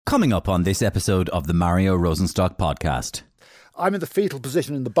Coming up on this episode of the Mario Rosenstock podcast. I'm in the fetal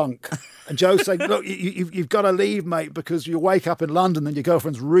position in the bunk. And Joe's saying, look, you've got to leave, mate, because you wake up in London and your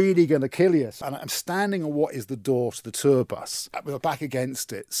girlfriend's really going to kill you. And I'm standing on what is the door to the tour bus. We're back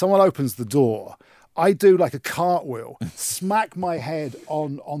against it. Someone opens the door. I do like a cartwheel, smack my head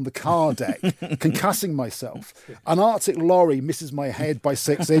on the car deck, concussing myself. An Arctic lorry misses my head by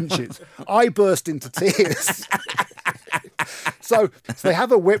 6 inches. I burst into tears. So they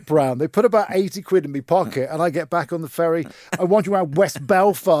have a whip round. They put about 80 quid in my pocket and I get back on the ferry. I wander around West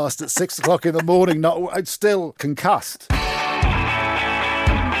Belfast at 6 o'clock in the morning. I'm still concussed.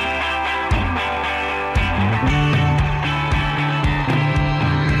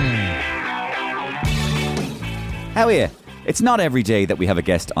 How are you? It's not every day that we have a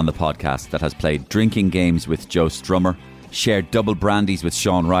guest on the podcast that has played drinking games with Joe Strummer, shared double brandies with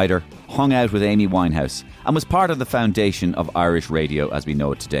Sean Ryder, hung out with Amy Winehouse, and was part of the foundation of Irish radio as we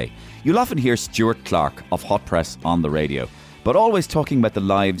know it today. You'll often hear Stuart Clarke of Hot Press on the radio, but always talking about the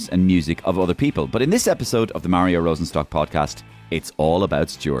lives and music of other people. But in this episode of the Mario Rosenstock podcast, it's all about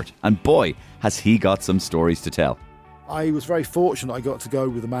Stuart. And boy, has he got some stories to tell. I was very fortunate I got to go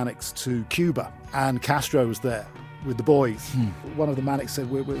with the Manics to Cuba, and Castro was there with the boys. One of the Manics said,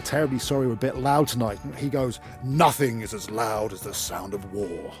 we're terribly sorry we're a bit loud tonight. And he goes, nothing is as loud as the sound of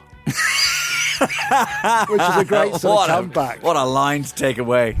war. Which is a great sort of comeback. What a line to take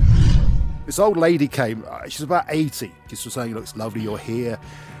away. This old lady came, she's about 80. She was saying, look, it's lovely you're here.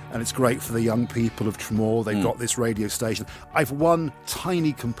 And it's great for the young people of Tremor. They've got this radio station. I've one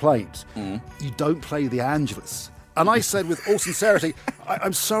tiny complaint. You don't play the Angelus. And I said with all sincerity,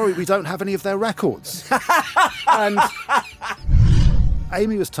 I'm sorry, we don't have any of their records. And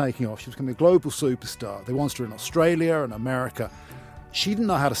Amy was taking off. She was becoming a global superstar. They wanted her in Australia and America. She didn't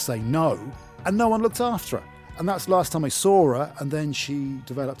know how to say no, and no one looked after her. And that's the last time I saw her. And then she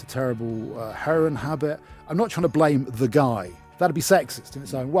developed a terrible heroin habit. I'm not trying to blame the guy. That'd be sexist in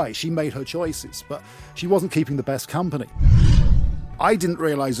its own way. She made her choices, but she wasn't keeping the best company. I didn't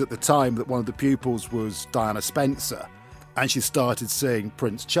realise at the time that one of the pupils was Diana Spencer, and she started seeing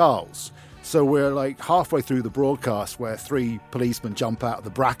Prince Charles. So we're like halfway through the broadcast where 3 policemen jump out of the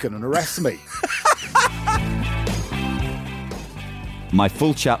bracken and arrest me. My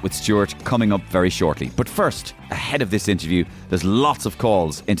full chat with Stuart coming up very shortly. But first, ahead of this interview, there's lots of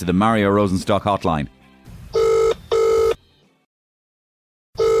calls into the Mario Rosenstock hotline.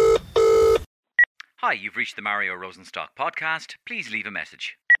 Hi, you've reached the Mario Rosenstock podcast. Please leave a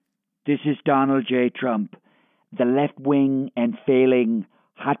message. This is Donald J. Trump. The left-wing and failing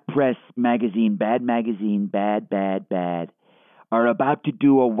Hot Press magazine, bad, are about to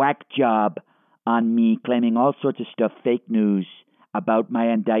do a whack job on me, claiming all sorts of stuff, fake news, about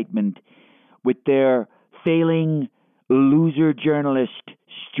my indictment with their failing loser journalist,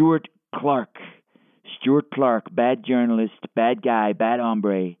 Stuart Clarke. Stuart Clarke, bad journalist, bad guy, bad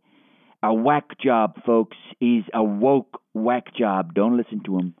hombre. A whack job, folks. He's a woke whack job. Don't listen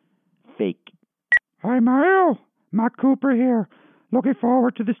to him. Fake. Hi, Mario. Matt Cooper here. Looking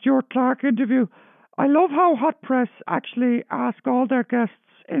forward to the Stuart Clarke interview. I love how Hot Press actually ask all their guests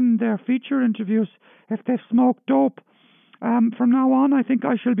in their feature interviews if they've smoked dope. From now on, I think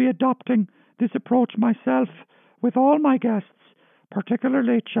I shall be adopting this approach myself with all my guests,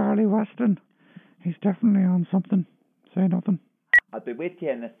 particularly Charlie Weston. He's definitely on something. Say nothing. I'll be with you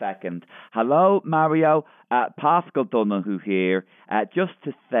in a second. Hello, Mario. Pascal Donoghue here. Just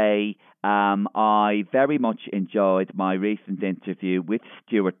to say, I very much enjoyed my recent interview with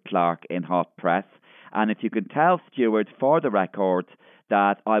Stuart Clarke in Hot Press. And if you can tell Stuart, for the record,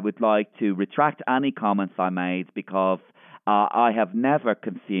 that I would like to retract any comments I made because I have never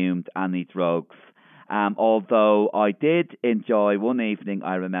consumed any drugs. Although I did enjoy one evening,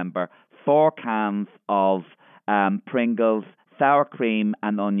 I remember, 4 cans of Pringles, sour cream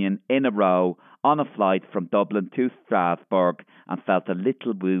and onion in a row on a flight from Dublin to Strasbourg and felt a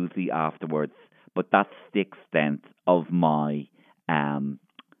little woozy afterwards. But that's the extent of my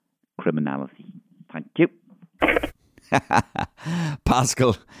criminality. Thank you.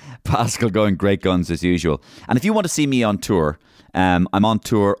 Pascal going great guns as usual. And if you want to see me on tour, I'm on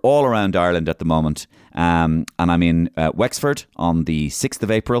tour all around Ireland at the moment. And I'm in Wexford on the 6th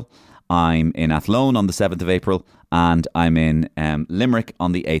of April. I'm in Athlone on the 7th of April, and I'm in Limerick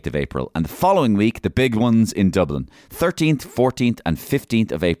on the 8th of April. And the following week, the big ones in Dublin, 13th, 14th and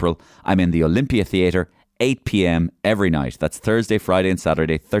 15th of April, I'm in the Olympia Theatre, 8 p.m. every night. That's Thursday, Friday and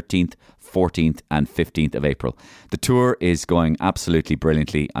Saturday, 13th, 14th and 15th of April. The tour is going absolutely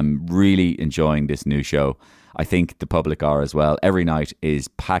brilliantly. I'm really enjoying this new show. I think the public are as well. Every night is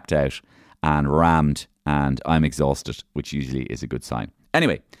packed out and rammed, and I'm exhausted, which usually is a good sign.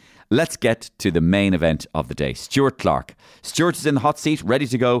 Anyway, let's get to the main event of the day. Stuart Clarke. Stuart is in the hot seat, ready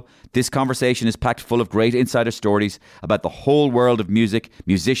to go. This conversation is packed full of great insider stories about the whole world of music,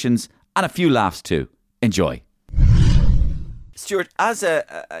 musicians, and a few laughs too. Enjoy. Stuart, as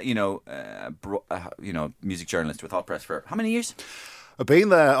a music journalist with Hot Press for how many years? I've been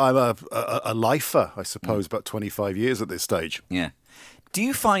there. I'm a lifer, I suppose, about 25 years at this stage. Yeah. Do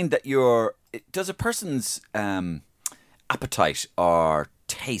you find that does a person's appetite or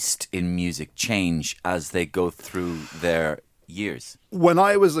taste in music change as they go through their years? When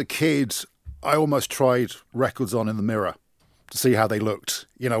I was a kid, I almost tried records on in the mirror to see how they looked.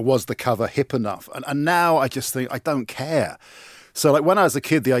 Was the cover hip enough? And now I just think I don't care. So like when I was a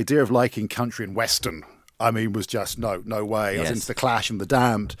kid, the idea of liking country and western, was just no way. I was into The Clash and The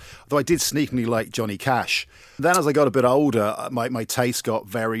Damned, though I did sneakily like Johnny Cash. Then as I got a bit older, my taste got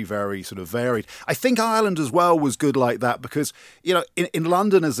very, very sort of varied. I think Ireland as well was good like that because, in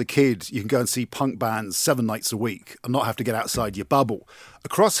London as a kid, you can go and see punk bands 7 nights a week and not have to get outside your bubble.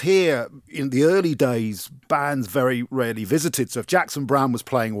 Across here, in the early days, bands very rarely visited. So if Jackson Browne was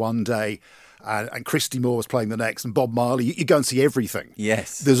playing one day, and Christy Moore was playing the next, and Bob Marley, you go and see everything.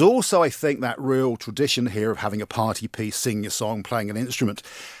 Yes. There's also, I think, that real tradition here of having a party piece, singing a song, playing an instrument.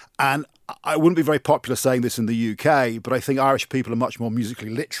 And I wouldn't be very popular saying this in the UK, but I think Irish people are much more musically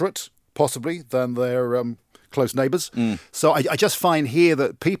literate, possibly, than their close neighbours. So I just find here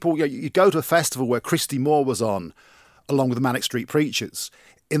that people, you go to a festival where Christy Moore was on, along with the Manic Street Preachers.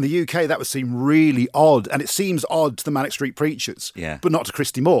 In the UK, that would seem really odd, and it seems odd to the Manic Street Preachers, but not to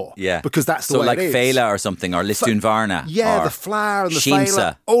Christy Moore, because that's the way it is. So like Fela or something, or Listún Varna. Yeah, the Flower and the Shimsa.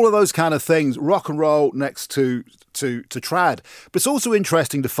 Fela, all of those kind of things, rock and roll next to trad. But it's also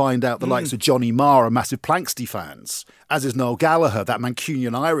interesting to find out the likes of Johnny Marr are massive Planxty fans, as is Noel Gallagher, that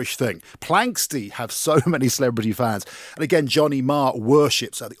Mancunian Irish thing. Planxty have so many celebrity fans. And again, Johnny Marr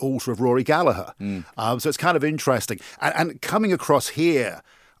worships at the altar of Rory Gallagher. So it's kind of interesting. And coming across here,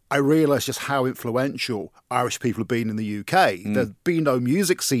 I realised just how influential Irish people have been in the UK. There's been no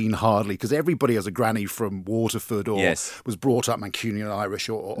music scene hardly because everybody has a granny from Waterford or was brought up Mancunian Irish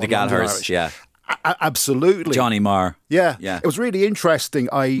or the Gallaghers, Irish. Absolutely. Johnny Marr. Yeah. It was really interesting.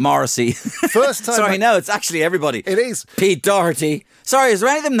 Morrissey. First time. Sorry, no, it's actually everybody. It is. Pete Doherty. Sorry, is there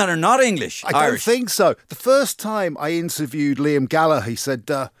any of them that are not English? I don't think so. The first time I interviewed Liam Gallagher, he said,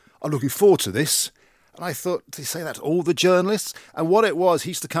 I'm looking forward to this. And I thought, did he say that to all the journalists? And what it was,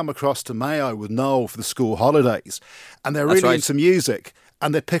 he used to come across to Mayo with Noel for the school holidays. And they're really into music.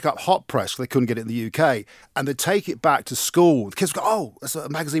 And they'd pick up Hot Press, because they couldn't get it in the UK. And they'd take it back to school. The kids would go, oh, that's a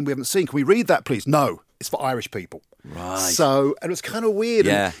magazine we haven't seen. Can we read that, please? No, it's for Irish people. Right. So, and it was kind of weird.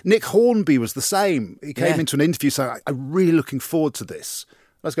 Yeah. And Nick Hornby was the same. He came into an interview saying, I'm really looking forward to this.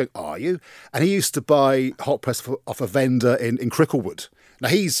 I was going, are you? And he used to buy Hot Press off a vendor in Cricklewood. Now,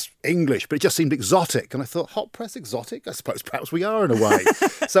 he's English, but it just seemed exotic. And I thought, Hot Press exotic? I suppose perhaps we are in a way.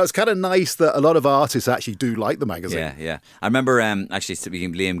 So it's kind of nice that a lot of artists actually do like the magazine. Yeah. I remember, actually, speaking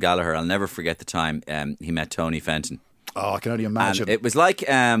of Liam Gallagher, I'll never forget the time he met Tony Fenton. Oh, I can only imagine. And it was like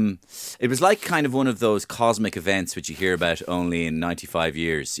kind of one of those cosmic events which you hear about only in 95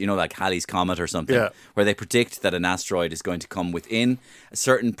 years. Like Halley's Comet or something, where they predict that an asteroid is going to come within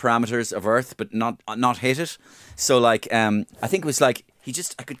certain parameters of Earth, but not hit it. So, like, I think it was like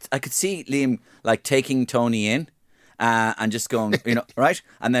I could see Liam like taking Tony in, and just going, right,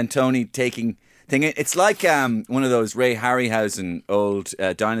 and then Tony taking. It's like one of those Ray Harryhausen old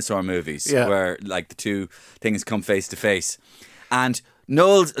dinosaur movies where like the two things come face to face. And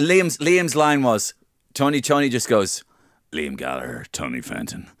Liam's line was, Tony just goes, Liam Gallagher, Tony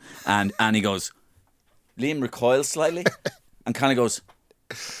Fenton. And he goes, Liam recoils slightly and kind of goes,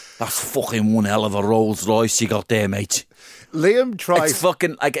 that's fucking one hell of a Rolls Royce you got there, mate. Liam tries... It's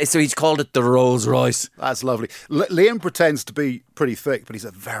fucking... so he's called it the Rolls Royce. That's lovely. Liam pretends to be pretty thick, but he's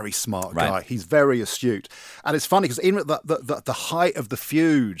a very smart guy. He's very astute. And it's funny, because even at the height of the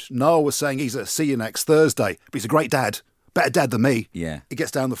feud, Noel was saying he's a see you next Thursday, but he's a great dad. Better dad than me. Yeah. He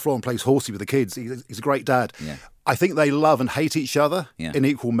gets down the floor and plays horsey with the kids. He's a great dad. Yeah. I think they love and hate each other in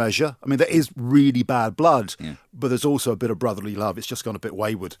equal measure. I mean, there is really bad blood, but there's also a bit of brotherly love. It's just gone a bit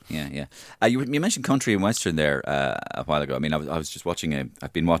wayward. Yeah. You mentioned country and western there a while ago. I mean, I was just watching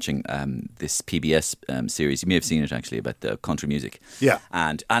I've been watching this PBS series. You may have seen it actually, about the country music. Yeah.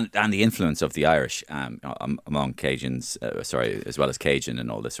 And the influence of the Irish among Cajuns, as well as Cajun and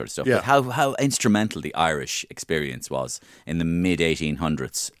all this sort of stuff. Yeah. But how instrumental the Irish experience was in the mid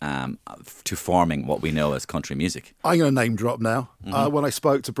 1800s to forming what we know as country music. I'm going to name drop now. When I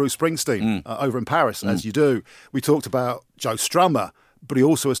spoke to Bruce Springsteen over in Paris, as you do, we talked about Joe Strummer. But he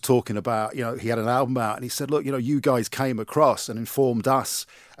also was talking about, he had an album out and he said, look, you guys came across and informed us.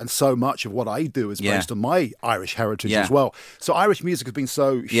 And so much of what I do is based on my Irish heritage as well. So Irish music has been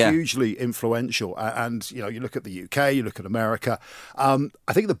so hugely influential. And, you look at the UK, you look at America. I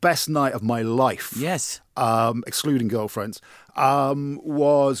think the best night of my life, excluding girlfriends,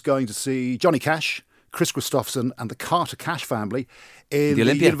 was going to see Johnny Cash, Chris Christopherson and the Carter Cash family in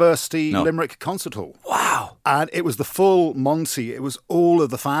the University Limerick Concert Hall. Wow. And it was the full Monty. It was all of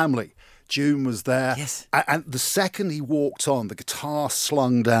the family. June was there. Yes. And the second he walked on, the guitar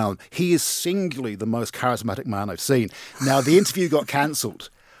slung down. He is singularly the most charismatic man I've seen. Now, the interview got cancelled,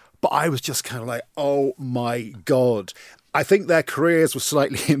 but I was just kind of like, oh my God. I think their careers were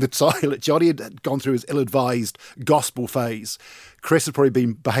slightly in the toilet. Johnny had gone through his ill-advised gospel phase. Chris had probably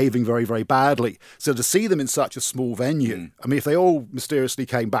been behaving very, very badly. So to see them in such a small venue, I mean, if they all mysteriously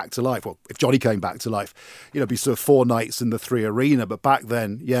came back to life, well, if Johnny came back to life, it'd be sort of 4 nights in the 3 Arena. But back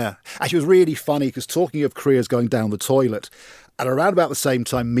then, Actually, it was really funny because talking of careers going down the toilet, and around about the same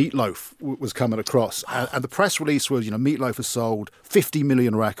time, Meatloaf was coming across. And the press release was, Meatloaf has sold 50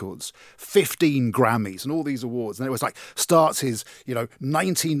 million records, 15 Grammys, and all these awards. And it was like, starts his,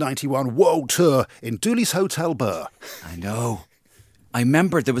 1991 world tour in Dooley's Hotel Burr. I know. I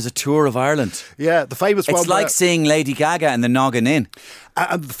remember there was a tour of Ireland. Yeah, the famous one. It's like seeing Lady Gaga in the Noggin Inn.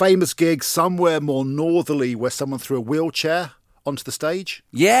 And the famous gig somewhere more northerly where someone threw a wheelchair onto the stage.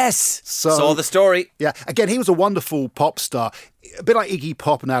 Yes, saw the story. Yeah, again, he was a wonderful pop star. A bit like Iggy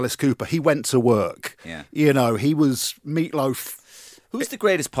Pop and Alice Cooper. He went to work. Yeah. He was Meatloaf. Who's the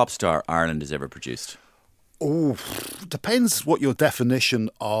greatest pop star Ireland has ever produced? Oh, depends what your definition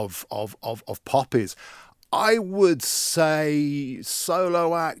of pop is. I would say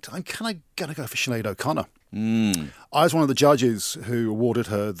solo act. I'm kind of going to go for Sinead O'Connor. I was one of the judges who awarded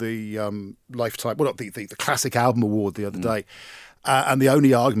her the lifetime, well, not the classic album award the other day. And the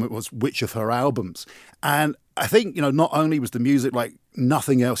only argument was which of her albums. And I think, not only was the music like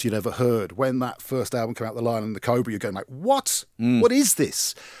nothing else you'd ever heard, when that first album came out, The Lion and the Cobra, you're going like, what? What is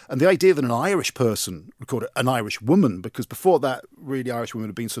this? And the idea that an Irish person recorded an Irish woman, because before that, really Irish women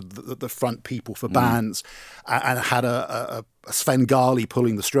had been sort of the front people for bands and had a Svengali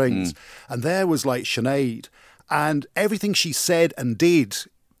pulling the strings. And there was like Sinead, and everything she said and did,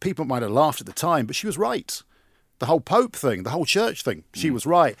 people might have laughed at the time, but she was right. The whole Pope thing, the whole church thing, she was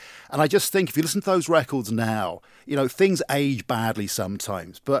right. And I just think if you listen to those records now, things age badly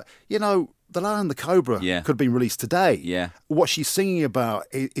sometimes. But, The Lion and the Cobra could have been released today. Yeah. What she's singing about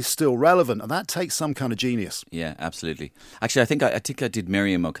is still relevant, and that takes some kind of genius. Yeah, absolutely. Actually, I think I did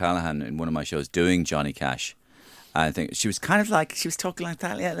Miriam O'Callaghan in one of my shows doing Johnny Cash. I think she was kind of like, she was talking like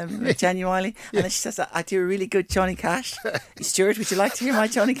that, genuinely. And then she says, I do a really good Johnny Cash. Stuart, would you like to hear my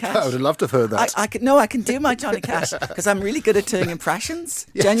Johnny Cash? I would have loved to have heard that. I can do my Johnny Cash because I'm really good at doing impressions,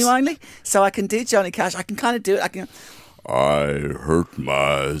 genuinely. So I can do Johnny Cash. I can kind of do it. I hurt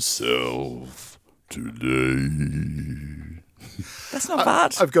myself today. That's not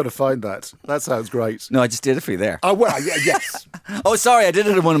bad. I've got to find that. That sounds great. No, I just did it for you there. Oh, well, yes. Oh, sorry, I did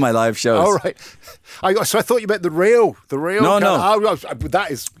it in one of my live shows. All right. So I thought you meant the real. No. That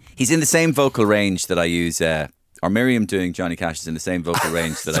is. He's in the same vocal range that I use. Or Miriam doing Johnny Cash is in the same vocal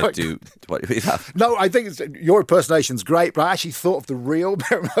range that I do. What do we have? No, I think your impersonation's great, but I actually thought of the real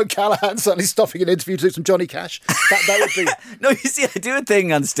Miriam O'Callaghan suddenly stopping an interview to do some Johnny Cash. That would be. No, you see, I do a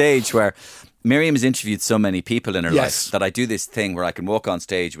thing on stage where Miriam has interviewed so many people in her life that I do this thing where I can walk on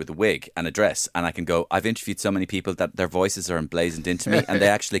stage with a wig and a dress and I can go, I've interviewed so many people that their voices are emblazoned into me and they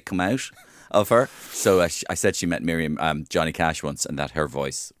actually come out of her. So I said she met Miriam, Johnny Cash once, and that her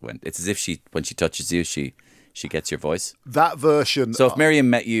voice went. It's as if when she touches you, she gets your voice. That version. So if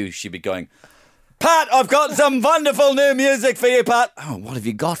Miriam met you, she'd be going, Pat, I've got some wonderful new music for you, Pat. Oh, what have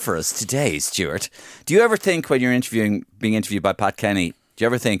you got for us today, Stuart? Do you ever think when you're being interviewed by Pat Kenny, do you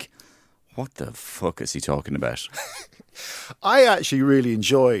ever think, what the fuck is he talking about? I actually really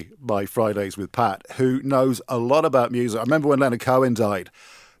enjoy my Fridays with Pat, who knows a lot about music. I remember when Leonard Cohen died.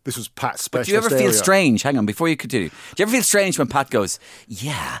 This was Pat's specialist area. Do you ever feel area. strange? Hang on, before you continue. Do you ever feel strange when Pat goes,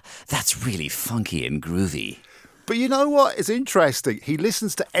 yeah, that's really funky and groovy? But you know what? It's interesting. He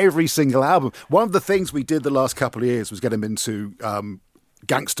listens to every single album. One of the things we did the last couple of years was get him into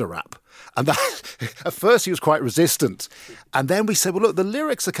gangster rap. And that, at first he was quite resistant. And then we said, well, look, the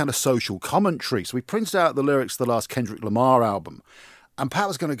lyrics are kind of social commentary. So we printed out the lyrics of the last Kendrick Lamar album. And Pat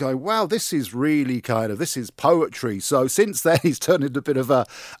was going to go, wow, this is really this is poetry. So since then, he's turned into a bit of a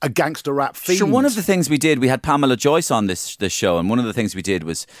gangster rap fiend. Sure, one of the things we did, we had Pamela Joyce on this show. And one of the things we did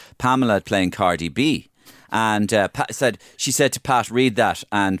was Pamela playing Cardi B. And she said to Pat, read that.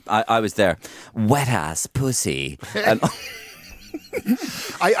 And I was there, wet ass pussy. And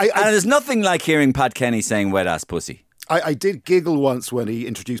And there's nothing like hearing Pat Kenny saying wet ass pussy. I did giggle once when he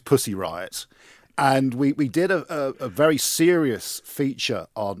introduced Pussy Riot. And we did a very serious feature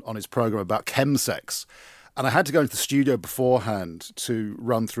on his programme about chemsex. And I had to go into the studio beforehand to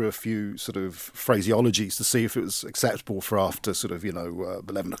run through a few sort of phraseologies to see if it was acceptable for after sort of,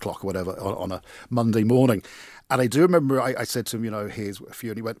 11 o'clock or whatever on a Monday morning. And I do remember I said to him, here's a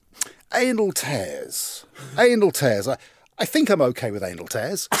few. And he went, anal tears. Anal tears. I think I'm okay with anal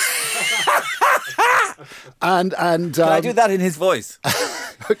tears. And Can I do that in his voice?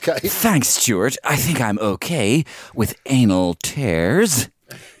 Okay. Thanks, Stuart. I think I'm okay with anal tears.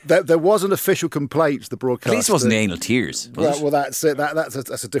 There was an official complaint to the broadcast. At least it wasn't anal tears. Well, that's it.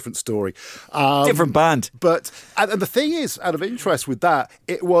 That's a different story. Different band. But and the thing is, out of interest with that,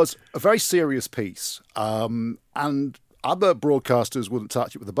 it was a very serious piece. And other broadcasters wouldn't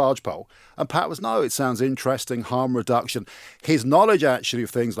touch it with a barge pole. And Pat was, no, it sounds interesting, harm reduction. His knowledge, actually, of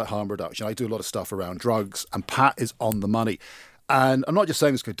things like harm reduction, I do a lot of stuff around drugs, and Pat is on the money. And I'm not just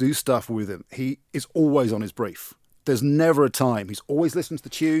saying this to do stuff with him. He is always on his brief. There's never a time. He's always listening to the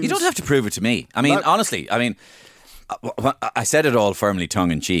tunes. You don't have to prove it to me. I mean, honestly, I said it all firmly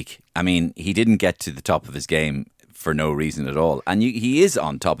tongue-in-cheek. I mean, he didn't get to the top of his game for no reason at all. And he is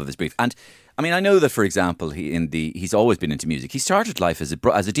on top of his brief. And I mean, I know that, for example, he's always been into music. He started life as a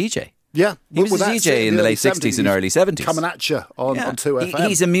DJ. Yeah. He was a DJ in the late 60s and early 70s. Coming at you on 2FM.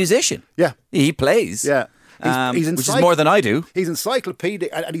 He's a musician. Yeah. He plays. Yeah. Which is more than I do. He's encyclopedic,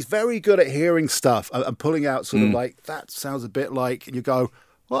 and he's very good at hearing stuff and pulling out sort of like, that sounds a bit like, and you go,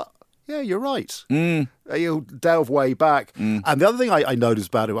 what? Yeah, you're right. You'll delve way back. And the other thing I noticed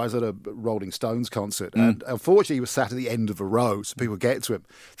about him, I was at a Rolling Stones concert, and unfortunately he was sat at the end of a row, so people get to him.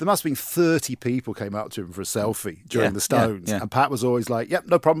 There must have been 30 people came up to him for a selfie during the Stones, and Pat was always like, yep,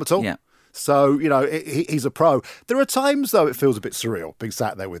 no problem at all. Yeah. So, he's a pro. There are times, though, it feels a bit surreal being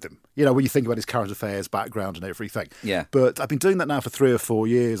sat there with him, when you think about his current affairs background and everything. Yeah. But I've been doing that now for 3 or 4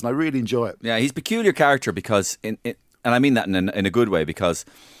 years, and I really enjoy it. Yeah, he's a peculiar character because, and I mean that in a good way, because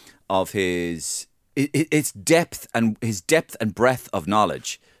of his depth and breadth of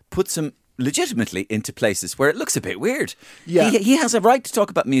knowledge puts him legitimately into places where it looks a bit weird. Yeah. He has a right to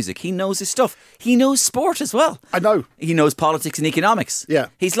talk about music. He knows his stuff. He knows sport as well. I know. He knows politics and economics. Yeah.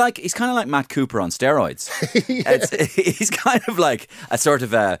 He's kind of like Matt Cooper on steroids. He's kind of like a sort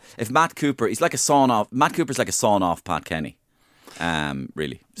of if Matt Cooper, he's like a sawn-off. Matt Cooper's like a sawn-off Pat Kenny.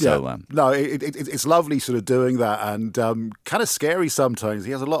 Really. So, no, it's lovely sort of doing that, and kind of scary sometimes.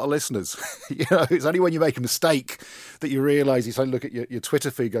 He has a lot of listeners. It's only when you make a mistake that you realise you suddenly look at your Twitter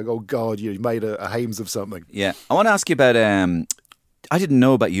feed going, oh God, you made a Hames of something. Yeah. I want to ask you about, I didn't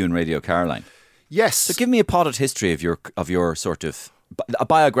know about you in Radio Caroline. Yes. So give me a potted history of your sort of, a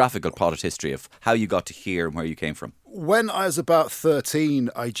biographical potted history of how you got to here and where you came from. When I was about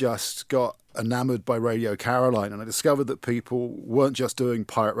 13, I just got enamoured by Radio Caroline, and I discovered that people weren't just doing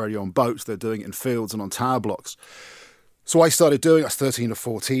pirate radio on boats, they're doing it in fields and on tower blocks. So I started doing it. I was 13 or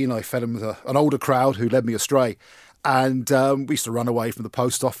 14. I fell in with an older crowd who led me astray. And we used to run away from the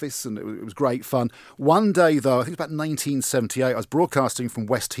post office, and it was great fun. One day, though, I think it was about 1978, I was broadcasting from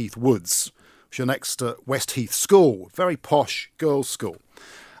Westheath Woods, which are next to Westheath School, very posh girls' school.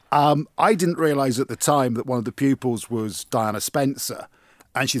 I didn't realise at the time that one of the pupils was Diana Spencer,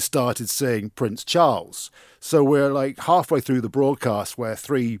 and she started singing Prince Charles. So we're like halfway through the broadcast where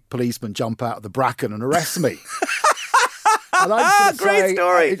 3 policemen jump out of the bracken and arrest me. And I'm great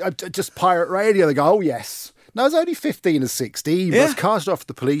story. Just pirate radio. They go, oh, yes. No, I was only 15 or 16. I was carted off at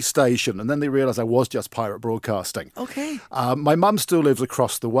the police station, and then they realised I was just pirate broadcasting. Okay. My mum still lives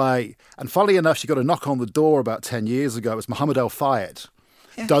across the way. And funnily enough, she got a knock on the door about 10 years ago. It was Mohammed El Fayed.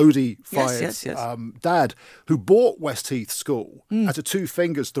 Yeah. Dodie Fayed's dad, who bought Westheath School as a 2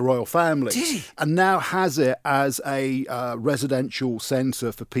 fingers to the royal family, and now has it as a residential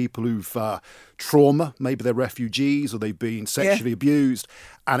centre for people who've trauma, maybe they're refugees or they've been sexually abused,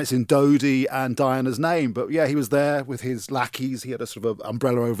 and it's in Dodie and Diana's name. But yeah, he was there with his lackeys. He had a sort of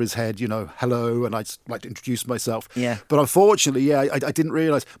umbrella over his head, hello, and I'd just like to introduce myself. Yeah. But unfortunately, I didn't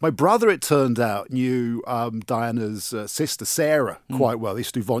realise. My brother, it turned out, knew Diana's sister, Sarah, quite well. They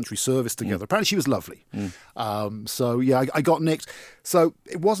used to do voluntary service together. Apparently she was lovely. So yeah, I got nicked. So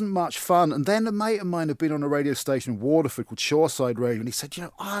it wasn't much fun. And then a mate of mine had been on a radio station in Waterford called Shoreside Radio, and he said,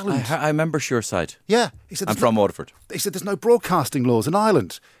 Ireland. I remember Shoreside. Yeah. He said, I'm from Waterford. He said, there's no broadcasting laws in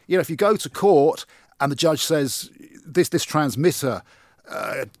Ireland. If you go to court and the judge says this transmitter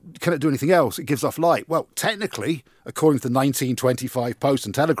can it do anything else? It gives off light. Well, technically, according to the 1925 Post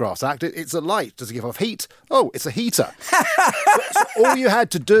and Telegraphs Act, it's a light. Does it give off heat? Oh, it's a heater. so all you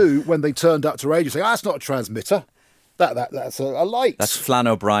had to do when they turned up to radio, say, that's not a transmitter. that's a light. That's Flann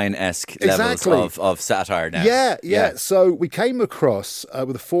O'Brien-esque Exactly. levels of satire now. Yeah. So we came across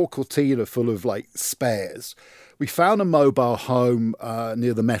with a 4 Cortina full of like spares. We found a mobile home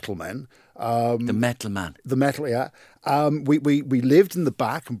near the Metal Men. The Metal Man. The Metal, yeah. We lived in the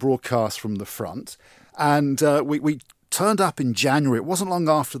back and broadcast from the front. And we turned up in January. It wasn't long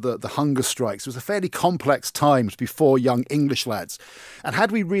after the hunger strikes. It was a fairly complex time before Young English Lads. And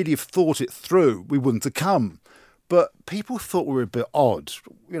had we really have thought it through, we wouldn't have come. But people thought we were a bit odd.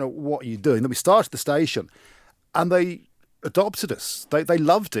 You know, what are you doing? Then we started the station and they adopted us. They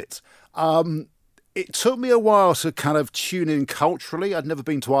loved it. It took me a while to kind of tune in culturally. I'd never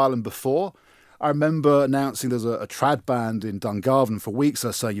been to Ireland before. I remember announcing there's a trad band in Dungarvan for weeks.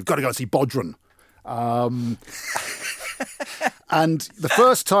 I say, you've got to go and see Bodron. And the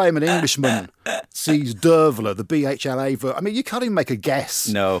first time an Englishman sees Dervla, the BHLA, I mean, you can't even make a guess.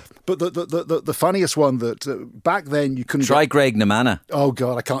 No. But the funniest one that back then you couldn't Try Greg Namana. Oh,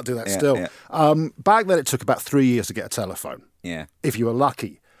 God, I can't do that still. Yeah. Back then it took about 3 years to get a telephone. Yeah. If you were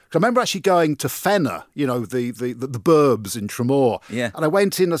lucky. I remember actually going to Fenner, you know, the burbs in Tremor. Yeah. And I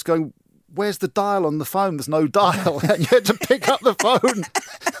went in, I was going, where's the dial on the phone? There's no dial. And you had to pick up the phone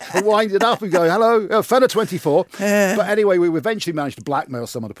and wind it up and go, hello, Fenner 24. But anyway, we eventually managed to blackmail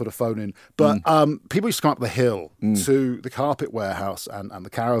someone to put a phone in. But people used to come up the hill to the carpet warehouse and the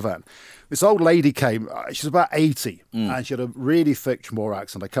caravan. This old lady came, she's about 80, and she had a really thick Tremor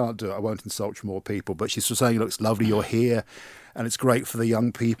accent. I can't do it, I won't insult Tremor people, but she's just saying, look, it's lovely you're here. And it's great for the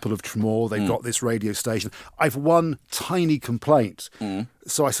young people of Tremor. They've got this radio station. I've one tiny complaint.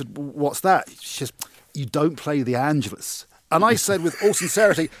 So I said, what's that? She says, you don't play the Angelus. And I said, with all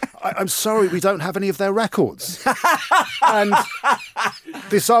sincerity, I'm sorry, we don't have any of their records. And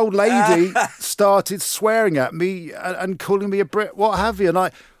this old lady started swearing at me and calling me a Brit, what have you.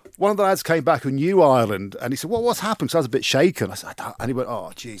 And one of the lads came back who knew Ireland, and he said, well, what's happened? So I was a bit shaken. I said, and he went,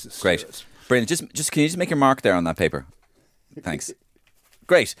 oh, Jesus. Great. Stuart. Brilliant. Just can you just make your mark there on that paper? Thanks.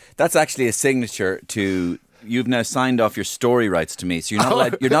 Great. That's actually a signature to... You've now signed off your story rights to me, so you're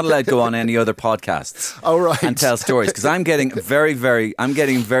not allowed to go on any other podcasts and tell stories, because I'm getting very,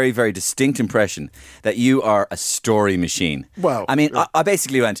 very distinct impression that you are a story machine. Well, I mean, I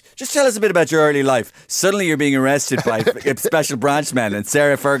basically went, just tell us a bit about your early life. Suddenly you're being arrested by special branch men and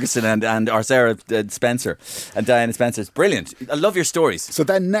Sarah Ferguson and Sarah Spencer and Diana Spencer. It's brilliant. I love your stories. So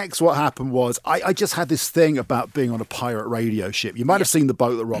then next what happened was I just had this thing about being on a pirate radio ship. You might have seen The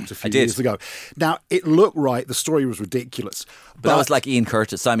Boat That Rocked a few years ago. Now, it looked right. The story was ridiculous. But that was like Simon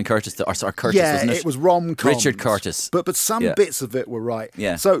Curtis, or Curtis, yeah, wasn't it? It was rom-coms. Richard Curtis. But some bits of it were right.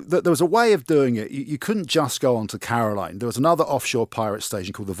 Yeah. So there was a way of doing it. You couldn't just go on to Caroline. There was another offshore pirate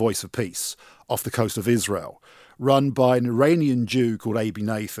station called the Voice of Peace off the coast of Israel, run by an Iranian Jew called A.B.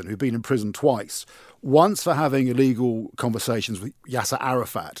 Nathan, who'd been in prison twice. Once for having illegal conversations with Yasser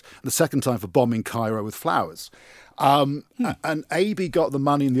Arafat, and the second time for bombing Cairo with flowers. And A.B. got the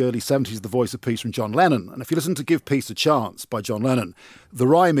money in the early 70s, The Voice of Peace, from John Lennon. And if you listen to Give Peace a Chance by John Lennon, the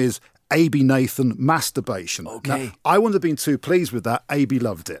rhyme is A.B. Nathan masturbation. Okay. Now, I wouldn't have been too pleased with that. A.B.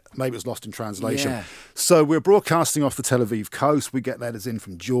 loved it. Maybe it was lost in translation. Yeah. So we're broadcasting off the Tel Aviv coast. We get letters in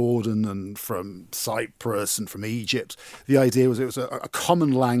from Jordan and from Cyprus and from Egypt. The idea was it was a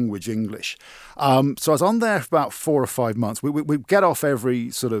common language, English. So I was on there for about 4 or 5 months. We get off every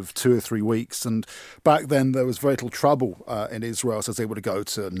sort of 2 or 3 weeks. And back then there was very little trouble in Israel. So I was able to go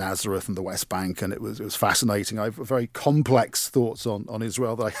to Nazareth and the West Bank. And it was fascinating. I have very complex thoughts on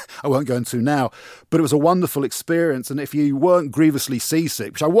Israel that I won't go into now. But it was a wonderful experience. And if you weren't grievously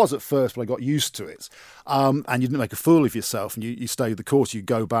seasick, which I was at first, but I got used to it, and you didn't make a fool of yourself and you stayed the course, you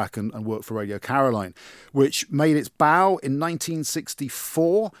go back and work for Radio Caroline, which made its bow in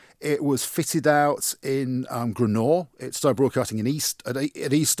 1964. It was fitted out in Grenoble. It started broadcasting at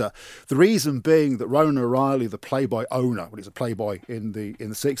Easter. The reason being that Ronan O'Reilly, the Playboy owner, well, he's a Playboy in the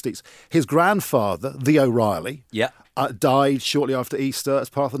 60s, his grandfather, the O'Reilly, died shortly after Easter as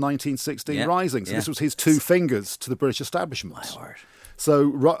part of the 1916 Rising. So this was his 2 fingers to the British establishment. My word. So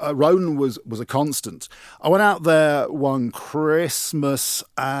Ronan was a constant. I went out there one Christmas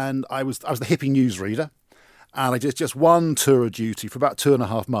and I was the hippie newsreader. And I did just one tour of duty for about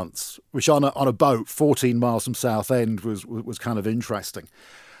 2.5 months, which on a boat 14 miles from Southend was kind of interesting.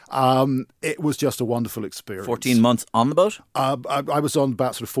 It was just a wonderful experience. 14 months on the boat? I was on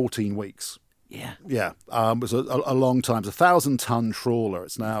about sort of 14 weeks. Yeah. Yeah. It was a long time. It's a 1,000-ton trawler.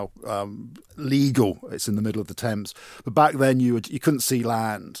 It's now legal. It's in the middle of the Thames. But back then you couldn't see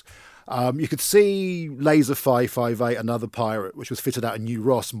land. You could see Laser 558, another pirate, which was fitted out in New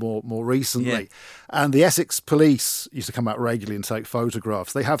Ross more recently. Yeah. And the Essex police used to come out regularly and take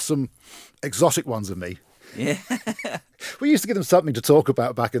photographs. They have some exotic ones of me. Yeah. We used to give them something to talk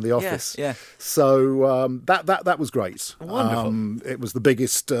about back in the office. Yeah. So that was great. Wonderful. It was the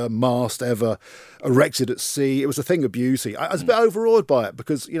biggest mast ever erected at sea. It was a thing of beauty. I was a bit overawed by it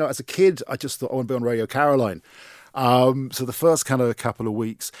because, as a kid, I just thought I want to be on Radio Caroline. So the first kind of couple of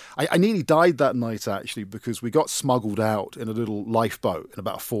weeks, I nearly died that night, actually, because we got smuggled out in a little lifeboat in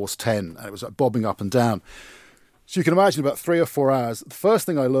about a force 10, and it was like bobbing up and down. So you can imagine about 3 or 4 hours. The first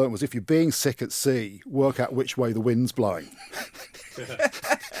thing I learned was if you're being sick at sea, work out which way the wind's blowing.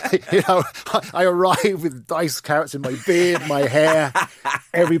 I arrived with diced carrots in my beard, my hair.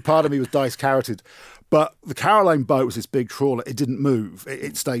 Every part of me was diced carroted. But the Caroline boat was this big trawler. It didn't move.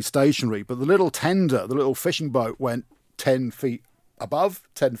 It stayed stationary. But the little tender, the little fishing boat, went 10 feet above,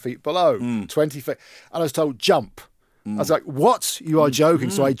 10 feet below, 20 feet. And I was told, jump. I was like, what? You are joking.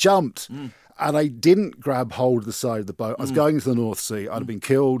 So I jumped. And I didn't grab hold of the side of the boat. I was going into the North Sea. I'd have been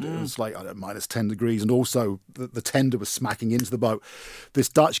killed. It was like, minus 10 degrees. And also the tender was smacking into the boat. This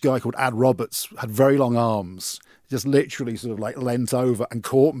Dutch guy called Ad Roberts had very long arms, just literally sort of like leant over and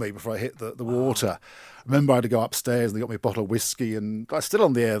caught me before I hit the water. I remember I had to go upstairs and they got me a bottle of whiskey, and I was still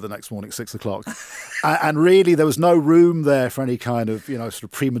on the air the next morning at 6 o'clock. and really, there was no room there for any kind of, sort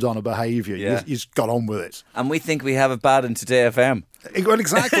of prima donna behaviour. Yeah. You just got on with it. And we think we have it bad in Today FM. Well,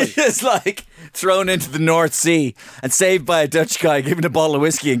 exactly. It's like thrown into the North Sea and saved by a Dutch guy, given a bottle of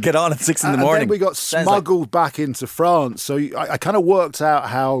whiskey and get on at 6 in the morning. And then we got smuggled back into France. So I kind of worked out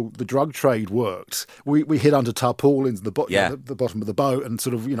how the drug trade worked. We hid under tarpaulins in the bottom of the boat and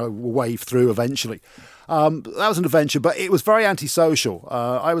sort of, waved through eventually. That was an adventure, but it was very antisocial.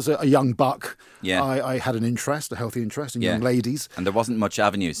 I was a young buck. Yeah. I had a healthy interest in young ladies. And there wasn't much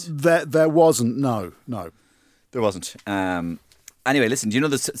avenues. There wasn't, no. There wasn't. Anyway, listen, do you know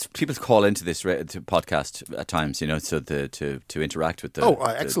that people call into this podcast at times, to interact with the... Oh,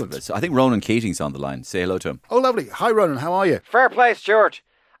 excellent. So I think Ronan Keating's on the line. Say hello to him. Oh, lovely. Hi, Ronan. How are you? Fair play, Stuart.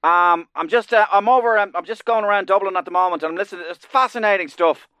 I'm just going around Dublin at the moment, and I'm listening. It's fascinating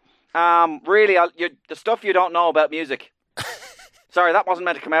stuff. Really, the stuff you don't know about music. Sorry, that wasn't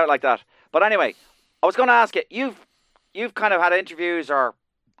meant to come out like that. But anyway, I was going to ask you. You've kind of had interviews, or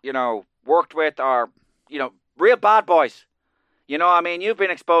worked with, or real bad boys. You've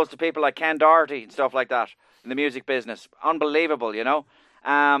been exposed to people like Ken Doherty and stuff like that in the music business. Unbelievable,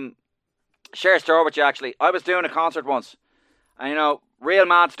 Share a story with you, actually. I was doing a concert once, and real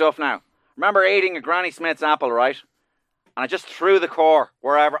mad stuff now. Remember eating a Granny Smith's apple, right? And I just threw the core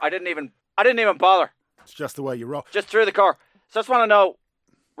wherever. I didn't even bother. It's just the way you rock. Just threw the core. So I just want to know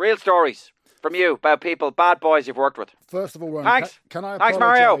real stories from you about people, bad boys you've worked with. First of all, Ronan, thanks. Can I Thanks,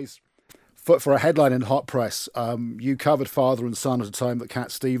 Mario. apologise for a headline in Hot Press? You covered Father and Son at a time that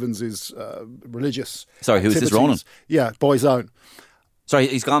Cat Stevens is religious. Sorry, who's this, Ronan? Yeah, Boy's Own. Sorry,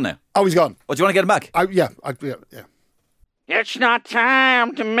 he's gone now. Oh, he's gone. Oh, do you want to get him back? Yeah. It's not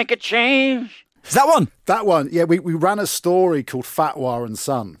time to make a change. Is that one? That one, yeah. We ran a story called Fatwa and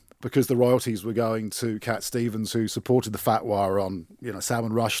Son because the royalties were going to Cat Stevens, who supported the Fatwa on,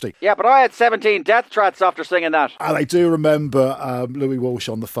 Salman Rushdie. Yeah, but I had 17 death threats after singing that. And I do remember Louis Walsh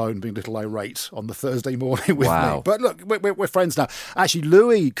on the phone being a little irate on the Thursday morning with me. But look, we're friends now. Actually,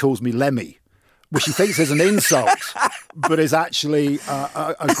 Louis calls me Lemmy, which he thinks is an insult, but is actually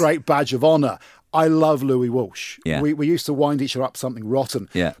a great badge of honour. I love Louis Walsh. Yeah. We used to wind each other up something rotten.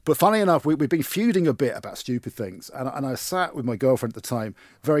 Yeah. But funny enough, we've been feuding a bit about stupid things. And I sat with my girlfriend at the time,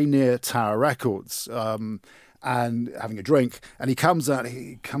 very near Tower Records, and having a drink. And he comes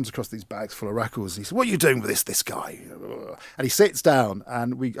across these bags full of records. And he said, "What are you doing with this guy?" And he sits down,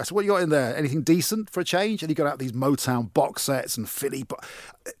 and I said, "What you got in there? Anything decent for a change?" And he got out these Motown box sets and Philly.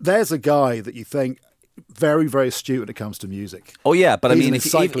 There's a guy that you think, very, very astute when it comes to music. Oh yeah, but He's I mean,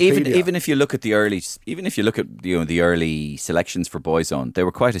 an even if you look at the early, the early selections for Boyzone, they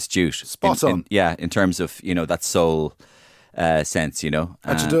were quite astute. Spot on. In terms of that soul sense,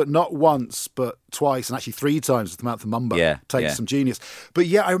 And to do it not once but twice, and actually 3 times with Samantha Mumba takes some genius. But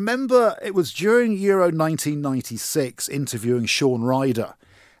yeah, I remember it was during Euro 1996 interviewing Shaun Ryder,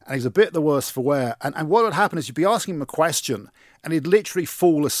 and he's a bit the worse for wear. And what would happen is you'd be asking him a question, and he'd literally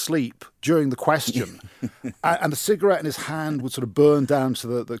fall asleep during the question. And the cigarette in his hand would sort of burn down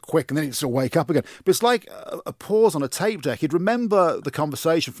to the quick, and then he'd sort of wake up again. But it's like a pause on a tape deck. He'd remember the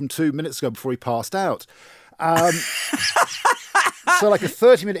conversation from 2 minutes ago before he passed out. So like a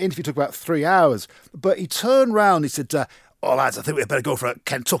 30-minute interview took about 3 hours. But he turned round and he said, "Oh, lads, I think we'd better go for a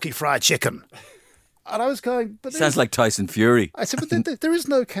Kentucky Fried Chicken." And I was going... but sounds like Tyson Fury. I said, "But there is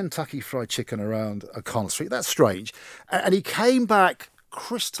no Kentucky Fried Chicken around O'Connell Street. That's strange." And he came back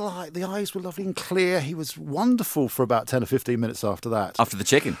crystalline. The eyes were lovely and clear. He was wonderful for about 10 or 15 minutes after that. After the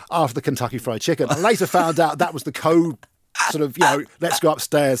chicken? After the Kentucky Fried Chicken. I later found out that was the code, sort of, let's go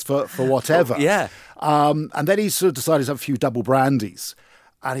upstairs for whatever. Yeah. And then he sort of decided to have a few double brandies.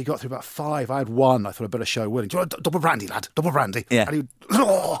 And he got through about 5. I had 1. I thought I'd better show Willie. Do you want a double brandy, lad? Double brandy. Yeah. And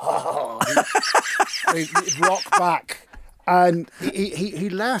he'd rock back. And he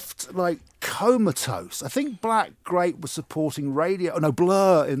left like comatose. I think Black Grape was supporting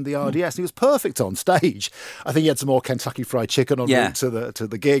Blur in the RDS. And he was perfect on stage. I think he had some more Kentucky Fried Chicken en route to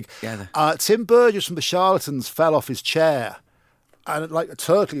the gig. Yeah. Tim Burgess from the Charlatans fell off his chair. And like a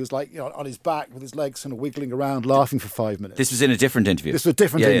turtle, he was like on his back with his legs kind of wiggling around, laughing for 5 minutes. This was in a different interview. This was a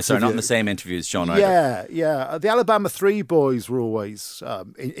different interview. Yeah, sorry, not in the same interview as Sean either. Yeah. The Alabama 3 boys were always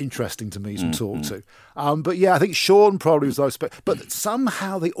interesting to meet and talk to. But yeah, I think Sean probably was those. But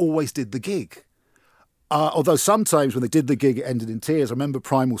somehow they always did the gig. Although sometimes when they did the gig, it ended in tears. I remember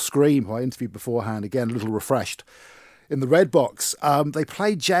Primal Scream, who I interviewed beforehand, again, a little refreshed. In the Red Box, they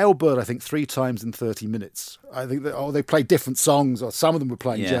played Jailbird, I think, 3 times in 30 minutes. I think they played different songs, or some of them were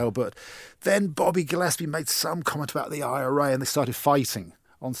playing Jailbird. Then Bobby Gillespie made some comment about the IRA, and they started fighting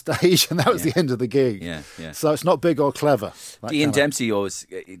on stage, and that was the end of the gig. Yeah. So it's not big or clever. Ian Dempsey always...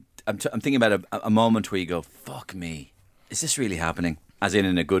 I'm thinking about a moment where you go, fuck me, is this really happening? As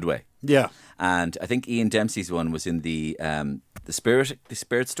in a good way. Yeah. And I think Ian Dempsey's one was in the Spirit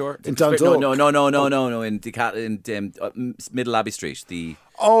store in Dundalk. No, in Middle Abbey Street, the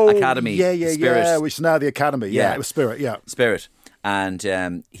Academy. Spirit. Which is now the Academy. Yeah, it was Spirit. Yeah, Spirit.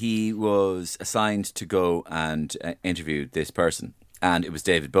 And he was assigned to go and interview this person, and it was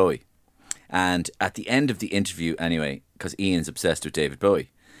David Bowie. And at the end of the interview, anyway, because Ian's obsessed with David Bowie,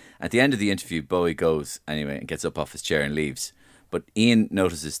 at the end of the interview, Bowie goes anyway and gets up off his chair and leaves. But Ian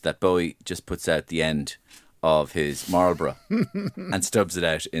notices that Bowie just puts out the end of his Marlboro and stubs it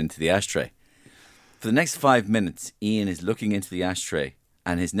out into the ashtray. For the next 5 minutes, Ian is looking into the ashtray,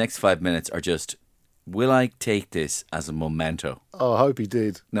 and his next 5 minutes are just, will I take this as a memento? Oh, I hope he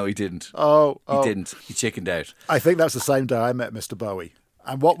did. No, he didn't. He didn't. He chickened out. I think that was the same day I met Mr. Bowie.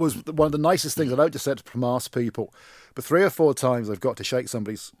 And what was one of the nicest things, I don't just say to Pramas people, but 3 or 4 times I've got to shake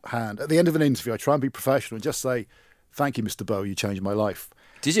somebody's hand. At the end of an interview, I try and be professional and just say, thank you, Mr. Bowie, you changed my life.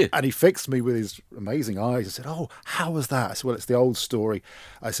 Did you? And he fixed me with his amazing eyes. I said, oh, how was that? I said, well, it's the old story.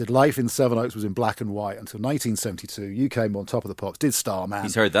 I said, life in Sevenoaks was in black and white until 1972. You came on Top of the Pops, did Starman.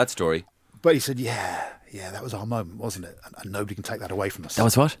 He's heard that story. But he said, yeah, that was our moment, wasn't it? And nobody can take that away from us. That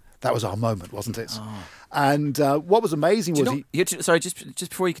was what? That was our moment, wasn't it? Oh. And what was amazing was sorry, just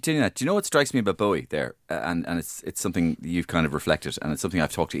before you continue that, do you know what strikes me about Bowie there? And it's something you've kind of reflected, and it's something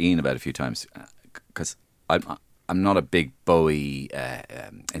I've talked to Ian about a few times, because I'm not a big Bowie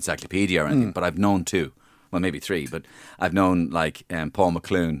encyclopedia or anything, but I've known 2, well maybe 3, but I've known like Paul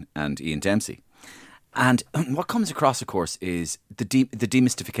McClune and Ian Dempsey. And what comes across, of course, is the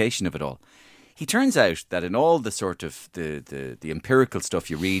demystification of it all. He turns out that in all the sort of the empirical stuff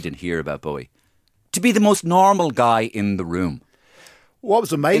you read and hear about Bowie, to be the most normal guy in the room. What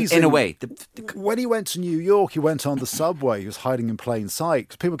was amazing... In a way. When he went to New York, he went on the subway. He was hiding in plain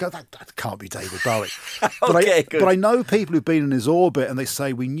sight. People go, that can't be David Bowie. But I know people who've been in his orbit and they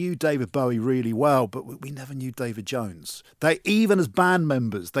say, we knew David Bowie really well, but we never knew David Jones. Even as band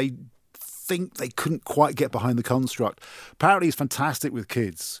members, they think they couldn't quite get behind the construct. Apparently he's fantastic with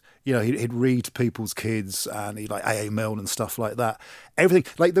kids. You know, he'd read to people's kids, and he'd like A.A. Milne and stuff like that.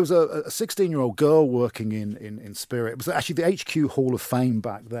 Everything. Like, there was a 16-year-old girl working in Spirit. It was actually the HQ Hall of Fame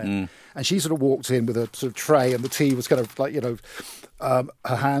back then. And she sort of walked in with a sort of tray, and the tea was kind of like, her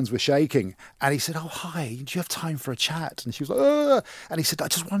hands were shaking. And he said, oh, hi, do you have time for a chat? And she was like, ugh. And he said, I'm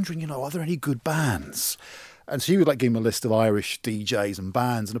just wondering, are there any good bands? And so he would like give him a list of Irish DJs and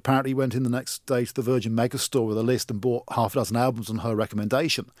bands, and apparently he went in the next day to the Virgin Megastore with a list and bought 6 albums on her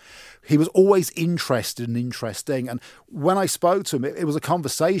recommendation. He was always interested and interesting, and when I spoke to him, it was a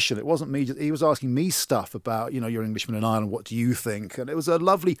conversation. It wasn't me. He was asking me stuff about, you're Englishman in Ireland, what do you think? And it was a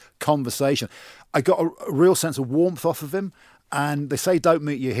lovely conversation. I got a real sense of warmth off of him, and they say don't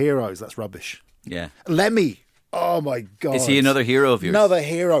meet your heroes. That's rubbish. Yeah. Lemmy. Oh my God! Is he another hero of yours? Another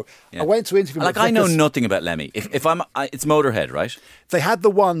hero. Yeah. I went to interview him. I know nothing about Lemmy. If it's Motorhead, right? They had the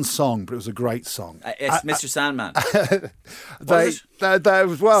one song, but it was a great song. It's Mr. Sandman. They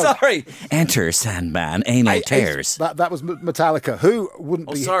as well. Sorry. Enter Sandman, anal tears. That was Metallica. Who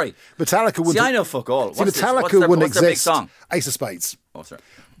wouldn't be? Oh, sorry. Metallica wouldn't. See, I know fuck all. Metallica wouldn't exist. What's their big song? Ace of Spades. Oh, sorry.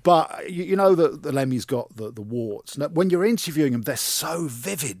 But you know that the Lemmy's got the warts. Now, when you're interviewing him, they're so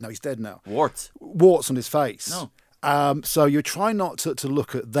vivid. No, he's dead now. Warts on his face. No. So you try not to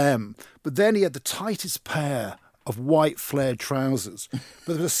look at them. But then he had the tightest pair of white flared trousers,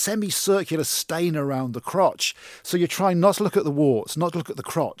 but there was a semicircular stain around the crotch. So you're trying not to look at the warts, not to look at the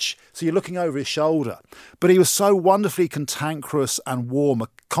crotch. So you're looking over his shoulder. But he was so wonderfully cantankerous and warm, a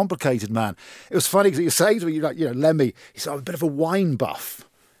complicated man. It was funny because he was saying to me, Lemmy, he said, I'm a bit of a wine buff.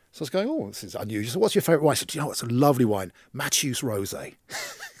 So I was going, oh, this is unusual. So what's your favourite wine? I said, it's a lovely wine, Matthews Rosé.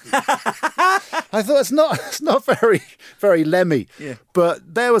 I thought it's not very, very Lemmy. Yeah.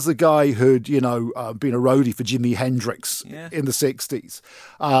 But there was a guy who'd, been a roadie for Jimi Hendrix in the 60s.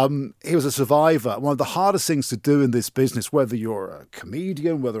 He was a survivor. One of the hardest things to do in this business, whether you're a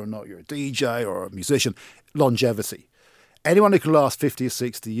comedian, whether or not you're a DJ or a musician, longevity. Anyone who can last 50 or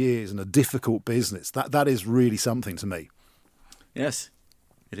 60 years in a difficult business, that is really something to me. Yes.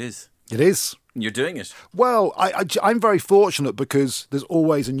 It is. It is. You're doing it. Well, I'm very fortunate because there's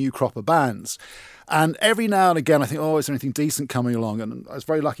always a new crop of bands. And every now and again, I think, is there anything decent coming along? And I was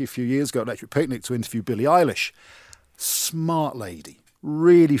very lucky a few years ago at Electric Picnic to interview Billie Eilish. Smart lady.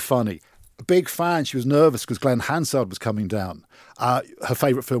 Really funny. A big fan. She was nervous because Glenn Hansard was coming down. Her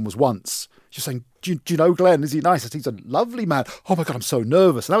favourite film was Once. She was saying, do you know Glenn? Is he nice? I think he's a lovely man. Oh my God, I'm so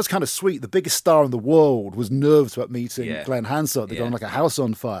nervous. And that was kind of sweet. The biggest star in the world was nervous about meeting Glenn Hansard. They're going like a house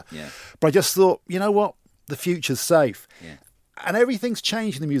on fire. Yeah. But I just thought, you know what? The future's safe. Yeah. And everything's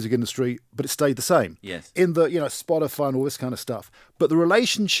changed in the music industry, but it stayed the same. Yes. In the, Spotify and all this kind of stuff. But the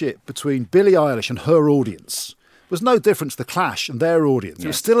relationship between Billie Eilish and her audience was no different to The Clash and their audience. Yes. It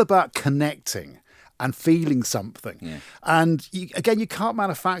was still about connecting and feeling something. Yeah. And you can't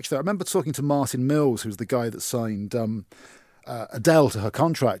manufacture that. I remember talking to Martin Mills, who's the guy that signed Adele to her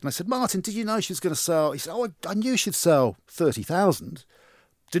contract. And I said, Martin, did you know she was going to sell? He said, I knew she'd sell 30,000.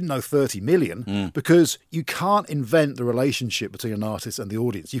 Didn't know 30 million because you can't invent the relationship between an artist and the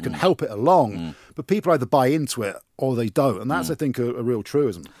audience. You can help it along, but people either buy into it or they don't. And that's, I think, a real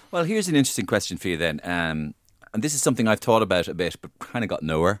truism. Well, here's an interesting question for you then. And this is something I've thought about a bit, but kind of got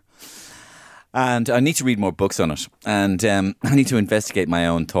nowhere. And I need to read more books on it. And I need to investigate my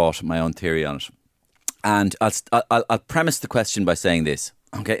own thought, my own theory on it. And I'll premise the question by saying this.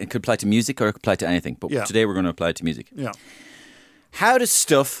 Okay, it could apply to music or it could apply to anything. But today we're going to apply it to music. Yeah. How does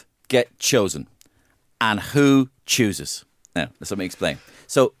stuff get chosen? And who chooses? Now, let me explain.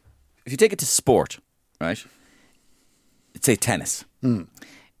 So, if you take it to sport, right? Say tennis.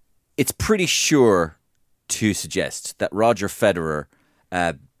 It's pretty sure to suggest that Roger Federer,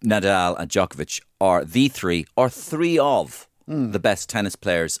 Nadal and Djokovic are the three or three of the best tennis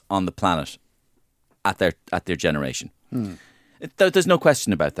players on the planet at their generation. There's no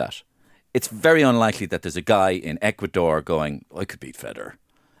question about that. It's very unlikely that there's a guy in Ecuador going, I could beat Federer.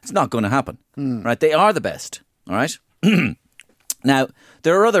 It's not going to happen, right? They are the best, all right? Now,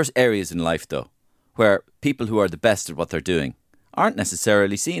 there are other areas in life, though, where people who are the best at what they're doing aren't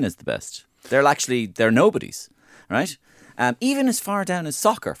necessarily seen as the best. They're nobodies, right? Even as far down as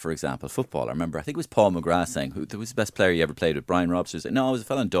soccer, for example, football. I remember, I think it was Paul McGrath saying, who was the best player he ever played with? Brian Robson. No, it was a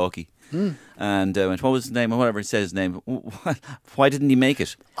fellow in Dalkey. And what was his name? Or whatever he said his name. Why didn't he make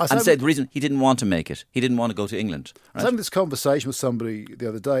it? And said the reason he didn't want to make it. He didn't want to go to England. Right? I was having this conversation with somebody the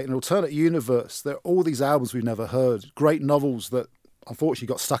other day. In an alternate universe, there are all these albums we've never heard. Great novels that unfortunately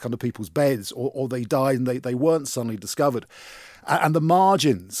got stuck under people's beds or they died and they weren't suddenly discovered. And the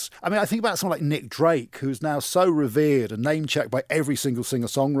margins. I mean, I think about someone like Nick Drake, who's now so revered and name-checked by every single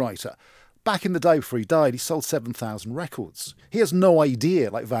singer-songwriter. Back in the day before he died, he sold 7,000 records. He has no idea,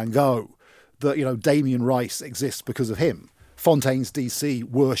 like Van Gogh, that, Damien Rice exists because of him. Fontaine's DC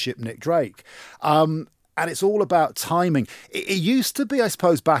worship Nick Drake. And it's all about timing. It used to be, I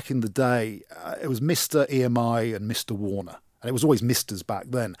suppose, back in the day, it was Mr. EMI and Mr. Warner. And it was always Misters back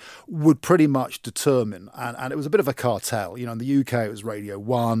then, would pretty much determine, and it was a bit of a cartel. In the UK it was Radio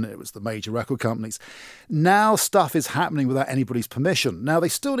 1, it was the major record companies. Now stuff is happening without anybody's permission. Now they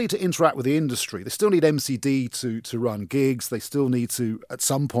still need to interact with the industry. They still need MCD to run gigs. They still need to, at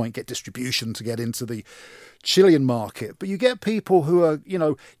some point, get distribution to get into the Chilean market. But you get people who are,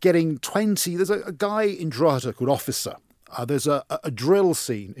 getting 20. There's a guy in Drogheda called Officer. There's a drill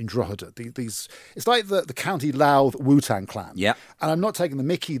scene in Drogheda. It's like the County Louth Wu-Tang Clan. Yeah. And I'm not taking the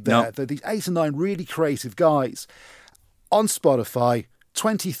mickey there. No. They're these 8 or 9 really creative guys. On Spotify,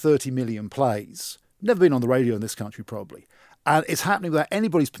 20, 30 million plays. Never been on the radio in this country, probably. And it's happening without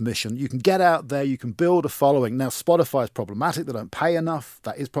anybody's permission. You can get out there. You can build a following. Now, Spotify is problematic. They don't pay enough.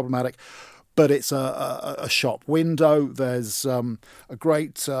 That is problematic. But it's a shop window. There's a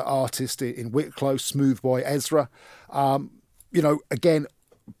great artist in Wicklow, Smooth Boy Ezra. Again,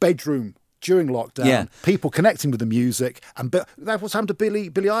 bedroom during lockdown. Yeah. People connecting with the music. And that's what's happened to Billie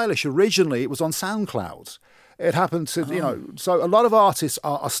Eilish. Originally, it was on SoundCloud. It happened to, so a lot of artists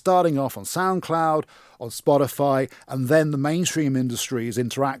are starting off on SoundCloud, on Spotify, and then the mainstream industry is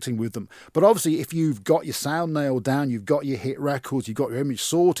interacting with them. But obviously, if you've got your sound nailed down, you've got your hit records, you've got your image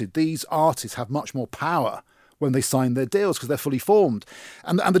sorted, these artists have much more power when they sign their deals because they're fully formed.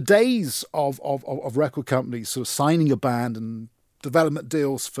 And the days of record companies sort of signing a band and development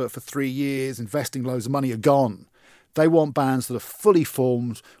deals for 3 years, investing loads of money are gone. They want bands that are fully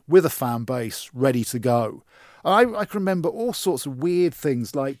formed with a fan base ready to go. I can remember all sorts of weird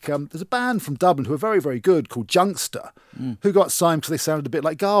things like there's a band from Dublin who are very, very good called Junkster who got signed because they sounded a bit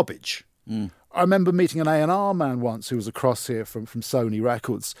like Garbage. I remember meeting an A&R man once who was across here from Sony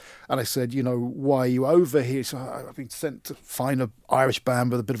Records, and I said, why are you over here? So I've been sent to find an Irish band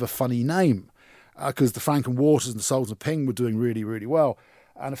with a bit of a funny name because the Frank and Waters and the Souls of Ping were doing really, really well.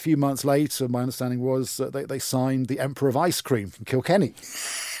 And a few months later, my understanding was that they signed the Emperor of Ice Cream from Kilkenny,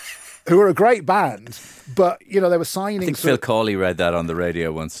 who were a great band, but, they were signing... I think Phil Cawley read that on the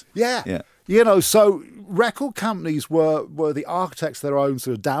radio once. Yeah. So record companies were the architects of their own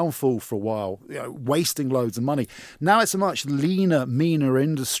sort of downfall for a while, wasting loads of money. Now it's a much leaner, meaner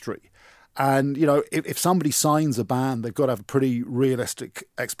industry. And, if somebody signs a band, they've got to have a pretty realistic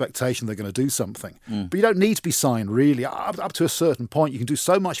expectation they're going to do something. But you don't need to be signed, really. Up to a certain point, you can do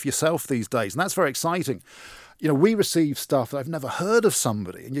so much for yourself these days, and that's very exciting. We receive stuff that I've never heard of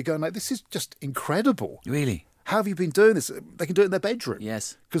somebody, and you're going like, this is just incredible. Really? How have you been doing this? They can do it in their bedroom.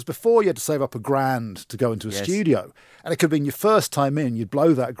 Yes. Because before you had to save up $1,000 to go into a studio. And it could have been your first time in, you'd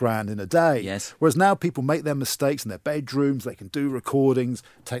blow that $1,000 in a day. Yes. Whereas now people make their mistakes in their bedrooms, they can do recordings.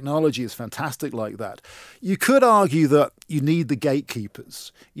 Technology is fantastic like that. You could argue that you need the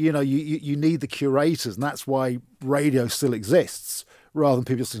gatekeepers. You need the curators, and that's why radio still exists, rather than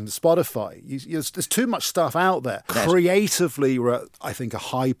people just listening to Spotify. There's too much stuff out there. Creatively, we're at, I think, a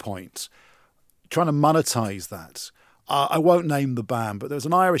high point. Trying to monetize that. I won't name the band, but there was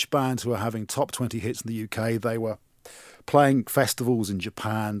an Irish band who were having top 20 hits in the UK. They were playing festivals in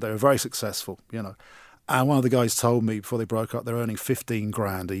Japan. They were very successful, And one of the guys told me before they broke up, they're earning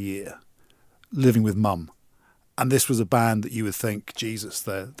 $15,000 a year, living with mum. And this was a band that you would think, Jesus,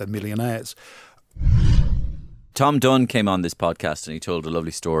 they're millionaires. Tom Dunn came on this podcast and he told a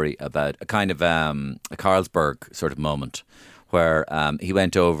lovely story about a kind of a Carlsberg sort of moment where he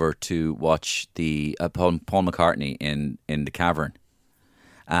went over to watch the Paul McCartney in the Cavern.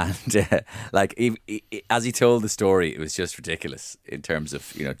 And as he told the story, it was just ridiculous in terms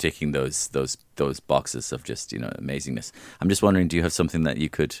of ticking those boxes of just amazingness. I'm just wondering, do you have something that you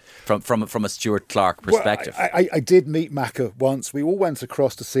could from a Stuart Clarke perspective? Well, I did meet Macca once. We all went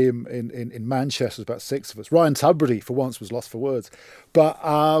across to see him in Manchester. About 6 of us. Ryan Tubridy for once was lost for words, but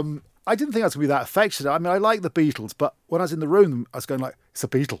I didn't think I was going to be that affectionate. I mean, I like the Beatles, but when I was in the room, I was going like, it's a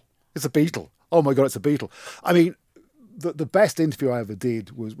Beatle. It's a Beatle. Oh my God, it's a Beatle. I mean, the best interview I ever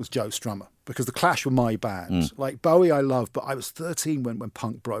did was Joe Strummer, because the Clash were my band. Like Bowie I love, but I was 13 when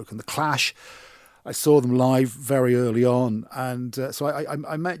punk broke, and the Clash, I saw them live very early on. And so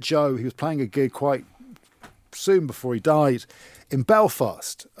I met Joe. He was playing a gig quite soon before he died in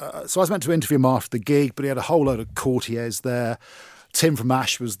Belfast. So I was meant to interview him after the gig, but he had a whole load of courtiers there. Tim from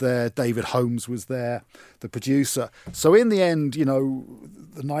Ash was there, David Holmes was there, the producer. So in the end,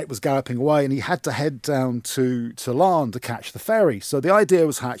 the night was galloping away and he had to head down to Larne to catch the ferry. So the idea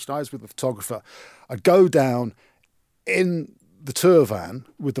was hatched. I was with the photographer. I'd go down in the tour van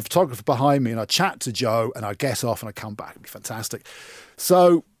with the photographer behind me and I'd chat to Joe and I'd get off and I'd come back. It'd be fantastic.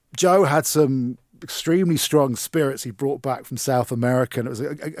 So Joe had some extremely strong spirits he brought back from South America, and it was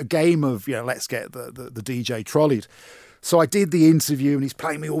a game of, let's get the DJ trolleyed. So I did the interview and he's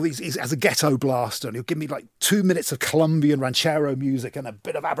playing me all these, he's as a ghetto blaster, and he'll give me like 2 minutes of Colombian ranchero music and a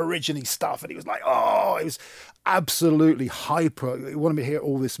bit of Aborigine stuff. And he was like, it was absolutely hyper. He wanted me to hear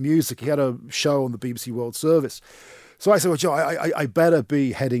all this music. He had a show on the BBC World Service. So I said, well, Joe, I better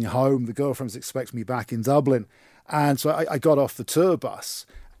be heading home. The girlfriend's expecting me back in Dublin. And so I got off the tour bus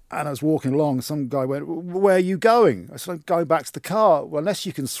and I was walking along. Some guy went, where are you going? I said, I'm going back to the car. Well, unless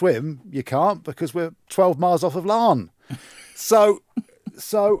you can swim, you can't, because we're 12 miles off of Larne. So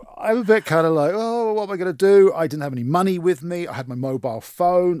I'm a bit kind of like, what am I going to do? I didn't have any money with me. I had my mobile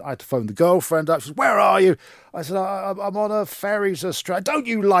phone. I had to phone the girlfriend up. She said, where are you? I said, I'm on a ferry to Australia. Don't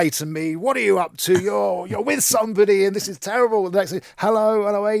you lie to me. What are you up to? You're with somebody and this is terrible. The next thing,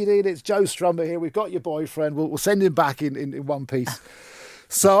 hello, Aidan, it's Joe Strummer here. We've got your boyfriend. We'll send him back in one piece.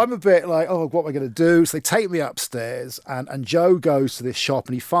 So I'm a bit like, what am I going to do? So they take me upstairs and Joe goes to this shop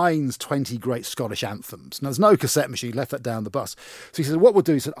and he finds 20 great Scottish anthems. Now, there's no cassette machine, he left that down the bus. So he said, what we'll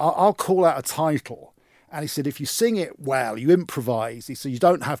do, he said, I'll call out a title And he said, if you sing it well, you improvise. He said, you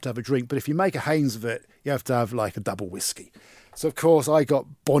don't have to have a drink, but if you make a Haines of it, you have to have like a double whiskey. So, of course, I got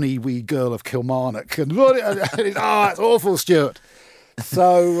Bonnie Wee Girl of Kilmarnock. And it's awful, Stuart.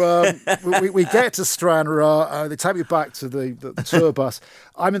 So we get to Stranraer. They take me back to the tour bus.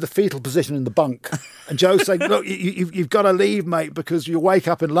 I'm in the fetal position in the bunk. And Joe's saying, look, you've got to leave, mate, because you wake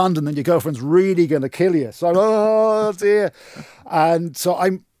up in London and your girlfriend's really going to kill you. So, oh, dear. And so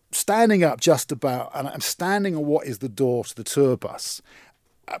I'm standing up just about, and I'm standing on what is the door to the tour bus.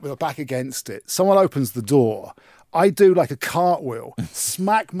 With my back against it. Someone opens the door. I do like a cartwheel,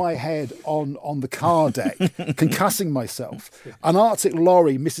 smack my head on the car deck, concussing myself. An Arctic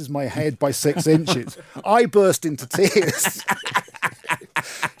lorry misses my head by 6 inches. I burst into tears.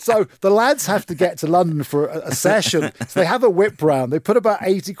 So the lads have to get to London for a session. So they have a whip round. They put about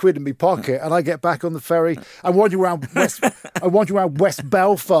 80 quid in my pocket, and I get back on the ferry. I'm wandering around West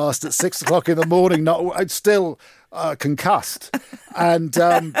Belfast at 6 o'clock in the morning. I'm still concussed. And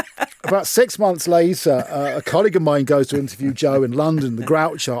about 6 months later, a colleague of mine goes to interview Joe in London, the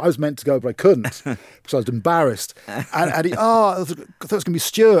Groucho. I was meant to go, but I couldn't because I was embarrassed. And he, I thought it was going to be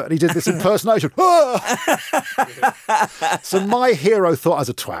Stuart, and he did this impersonation. So my hero thought I was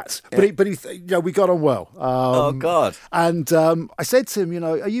a twat, but he we got on well. Oh God! And I said to him,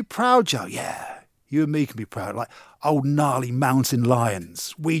 are you proud, Joe? Yeah, you and me can be proud. Like old gnarly mountain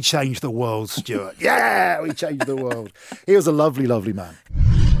lions, we changed the world, Stuart. Yeah, we changed the world. He was a lovely, lovely man.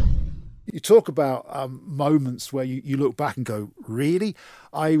 You talk about moments where you look back and go, really?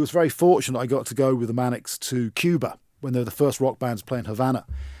 I was very fortunate I got to go with the Manics to Cuba when they were the first rock bands playing Havana.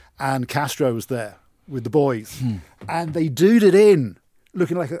 And Castro was there with the boys. And they duded it in,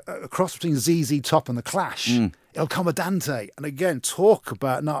 looking like a cross between ZZ Top and The Clash. El Comandante. And again, talk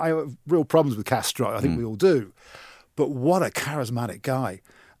about... Now, I have real problems with Castro. I think we all do. But what a charismatic guy.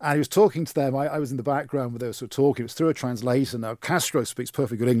 And he was talking to them. I was in the background where they were sort of talking. It was through a translator. Now, Castro speaks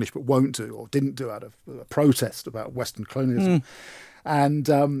perfectly good English, but won't do or didn't do out of a protest about Western colonialism. And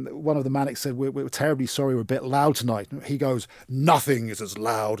one of the Manics said, we're terribly sorry, we're a bit loud tonight. And he goes, nothing is as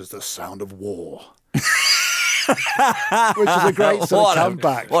loud as the sound of war. Which is a great sort of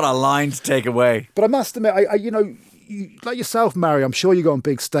comeback. What a line to take away. But I must admit, you, like yourself, Mary, I'm sure you go on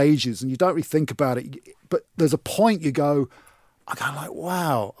big stages and you don't really think about it. But there's a point you go... I go like,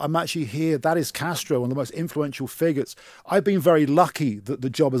 wow, I'm actually here. That is Castro, one of the most influential figures. I've been very lucky that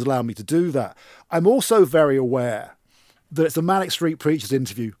the job has allowed me to do that. I'm also very aware that it's a Manic Street Preachers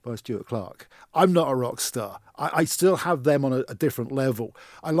interview by Stuart Clarke. I'm not a rock star. I still have them on a different level.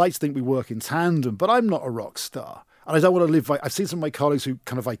 I like to think we work in tandem, but I'm not a rock star. And I don't want to live... I've seen some of my colleagues who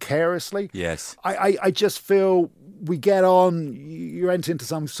kind of vicariously. Yes. I just feel we get on, you enter into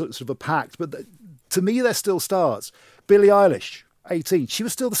some sort of a pact, but to me, they're still stars. Billie Eilish, 18, she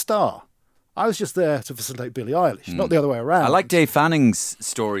was still the star. I was just there to facilitate Billie Eilish, not the other way around. I like Dave Fanning's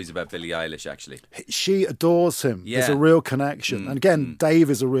stories about Billie Eilish, actually. She adores him. Yeah. There's a real connection. And again, Dave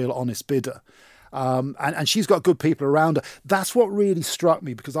is a real honest bidder. And she's got good people around her. That's what really struck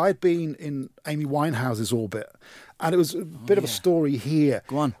me, because I'd been in Amy Winehouse's orbit. And it was a bit of a story here.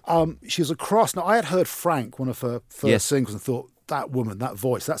 Go on. She was across. Now, I had heard Frank, one of her first singles, and thought, that woman, that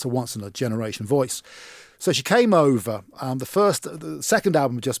voice, that's a once-in-a-generation voice. So she came over. The second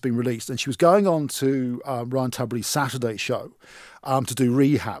album had just been released, and she was going on to Ryan Tubridy's Saturday show to do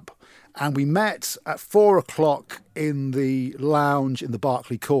rehab. And we met at 4:00 in the lounge in the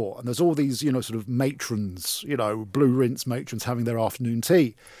Berkeley Court. And there's all these, sort of matrons, blue rinse matrons having their afternoon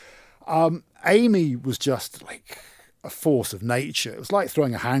tea. Amy was just like a force of nature. It was like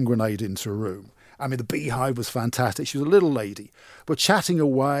throwing a hand grenade into a room. I mean, the Beehive was fantastic. She was a little lady. But chatting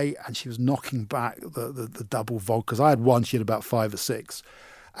away, and she was knocking back the double vodkas. I had one, she had about 5 or 6.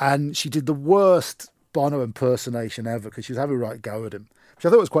 And she did the worst Bono impersonation ever, because she was having a right go at him, which I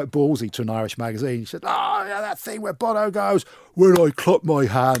thought was quite ballsy to an Irish magazine. She said, that thing where Bono goes, when I clap my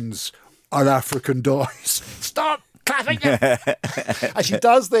hands, an African dies. Stop clapping it. And she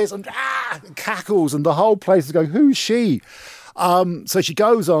does this and cackles, and the whole place is going, who's she? So she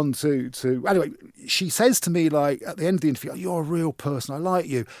goes on to anyway, she says to me, like, at the end of the interview, you're a real person, I like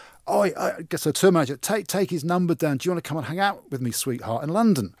you. I guess her tour manager, take his number down. Do you want to come and hang out with me, sweetheart, in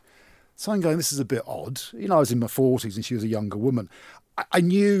London? So I'm going, this is a bit odd. I was in my 40s and she was a younger woman. I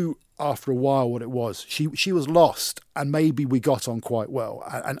knew after a while what it was. She was lost, and maybe we got on quite well.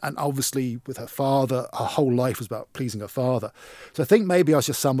 And obviously with her father, her whole life was about pleasing her father. So I think maybe I was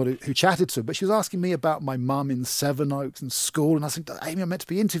just somebody who chatted to her, but she was asking me about my mum in Sevenoaks and school. And I said, Amy, I'm meant to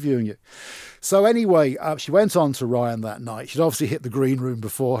be interviewing you. So anyway, she went on to Ryan that night. She'd obviously hit the green room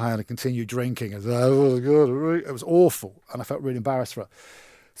beforehand and continued drinking. And oh, God, it was awful. And I felt really embarrassed for her.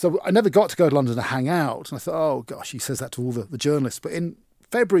 So I never got to go to London to hang out. And I thought, oh, gosh, he says that to all the journalists. But in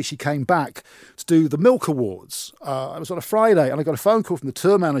February, she came back to do the Milk Awards. It was on a Friday, and I got a phone call from the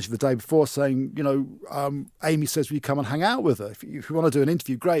tour manager the day before saying, Amy says, will you come and hang out with her? If you want to do an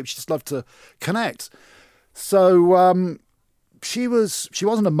interview, great. She'd just love to connect. So she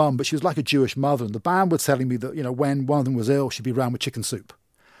wasn't a mum, but she was like a Jewish mother. And the band were telling me that, when one of them was ill, she'd be around with chicken soup.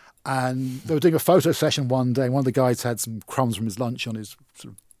 And they were doing a photo session one day. One of the guys had some crumbs from his lunch on his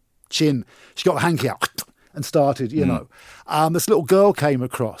sort of chin. She got the hanky out and started, This little girl came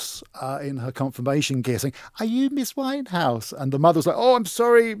across in her confirmation gear saying, are you Miss Winehouse? And the mother was like, oh, I'm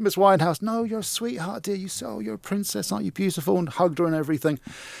sorry, Miss Winehouse. No, you're a sweetheart, dear. You're a princess, aren't you beautiful? And hugged her and everything.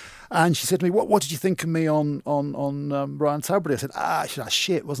 And she said to me, what did you think of me on Ryan Tubridy? I said,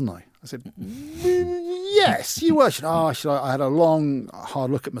 shit, wasn't I? I said, yes, you were. She said, I had a long,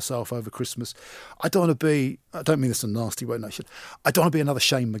 hard look at myself over Christmas. I don't mean this in a nasty way, no. She said, I don't want to be another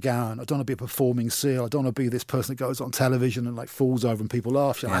Shane McGowan. I don't want to be a performing seal. I don't want to be this person that goes on television and falls over and people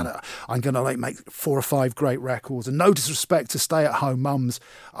laugh. She said, I'm going to make 4 or 5 great records. And no disrespect to stay-at-home mums.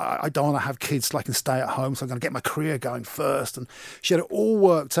 I don't want to have kids so I can stay at home, so I'm going to get my career going first. And she had it all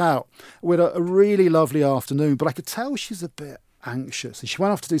worked out. We had a really lovely afternoon, but I could tell she's a bit anxious, and she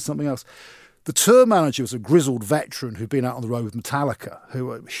went off to do something else. The tour manager was a grizzled veteran who'd been out on the road with Metallica, who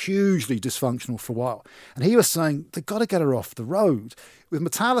were hugely dysfunctional for a while, and he was saying they've got to get her off the road. With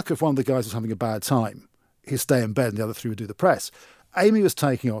Metallica, if one of the guys was having a bad time, he'd stay in bed and the other 3 would do the press. Amy was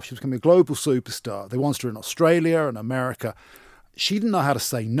taking off. She was becoming a global superstar. They wanted her in Australia and America. She didn't know how to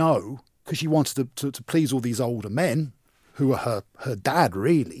say no because she wanted to please all these older men who were her dad,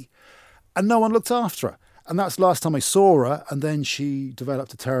 really, and no one looked after her. And that's the last time I saw her. And then she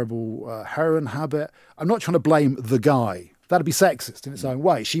developed a terrible heroin habit. I'm not trying to blame the guy. That'd be sexist in its own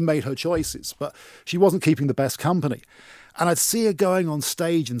way. She made her choices, but she wasn't keeping the best company. And I'd see her going on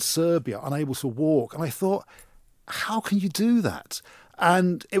stage in Serbia, unable to walk. And I thought, how can you do that?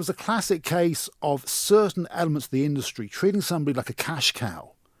 And it was a classic case of certain elements of the industry treating somebody like a cash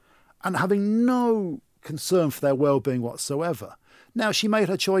cow and having no concern for their well-being whatsoever. Now, she made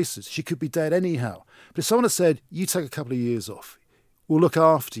her choices. She could be dead anyhow. But if someone had said, you take a couple of years off, we'll look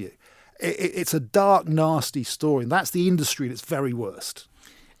after you. It's a dark, nasty story. And that's the industry at its very worst.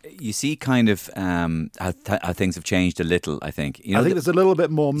 You see kind of how things have changed a little, I think. I think there's a little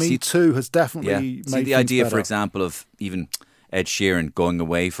bit more. Me Too has definitely made See the idea, better. For example, of even Ed Sheeran going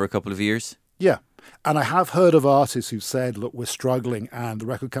away for a couple of years? Yeah. And I have heard of artists who've said, look, we're struggling, and the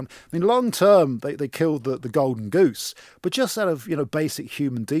record company... I mean, long term, they killed the golden goose, but just out of, basic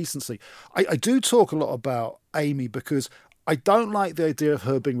human decency. I do talk a lot about Amy because I don't like the idea of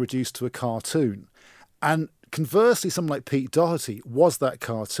her being reduced to a cartoon. And conversely, someone like Pete Doherty was that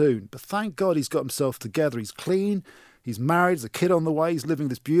cartoon. But thank God he's got himself together. He's clean, he's married, there's a kid on the way, he's living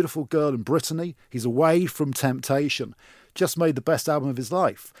with this beautiful girl in Brittany, he's away from temptation. Just made the best album of his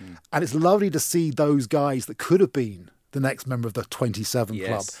life. And it's lovely to see those guys that could have been the next member of the 27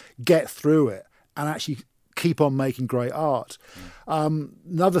 Club get through it and actually keep on making great art.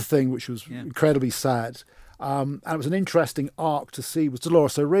 Another thing which was incredibly sad, and it was an interesting arc to see, was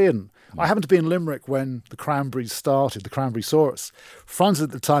Dolores O'Riordan. I happened to be in Limerick when the Cranberries started, the Cranberry Saurus, fronted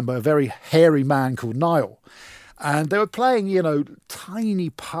at the time by a very hairy man called Niall. And they were playing, tiny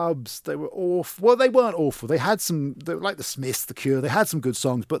pubs. They were awful. Well, they weren't awful. They were like the Smiths, The Cure. They had some good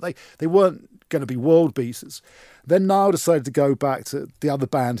songs, but they weren't going to be world beaters. Then Niall decided to go back to the other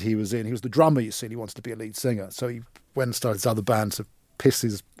band he was in. He was the drummer, you see, and he wanted to be a lead singer. So he went and started his other band to piss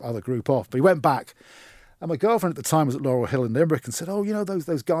his other group off. But he went back. And my girlfriend at the time was at Laurel Hill in Limerick and said,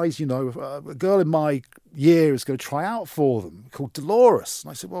 those guys, a girl in my year is going to try out for them called Dolores. And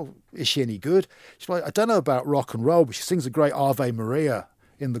I said, well, is she any good? She's like, I don't know about rock and roll, but she sings a great Ave Maria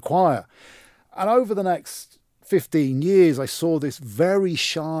in the choir. And over the next 15 years, I saw this very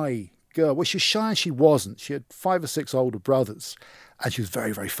shy girl. Well, she was shy and she wasn't. She had 5 or 6 older brothers. And she was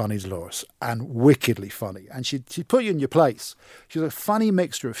very, very funny, Dolores, and wickedly funny. And she'd put you in your place. She was a funny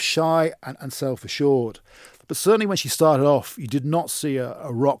mixture of shy and self-assured. But certainly when she started off, you did not see a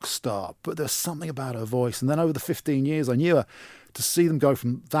rock star. But there was something about her voice. And then over the 15 years I knew her, to see them go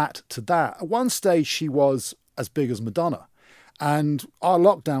from that to that. At one stage, she was as big as Madonna. And our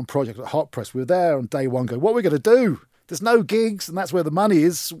lockdown project at Hot Press, we were there on day one going, what are we going to do? There's no gigs, and that's where the money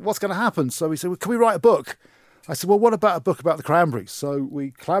is. What's going to happen? So we said, well, can we write a book? I said, well, what about a book about the Cranberries? So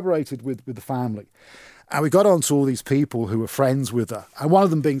we collaborated with the family. And we got on to all these people who were friends with her. And one of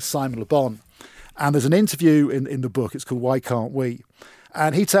them being Simon Le Bon. And there's an interview in the book. It's called Why Can't We?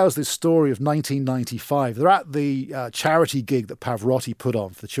 And he tells this story of 1995. They're at the charity gig that Pavarotti put on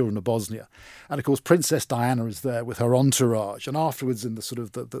for the children of Bosnia. And of course, Princess Diana is there with her entourage. And afterwards in the sort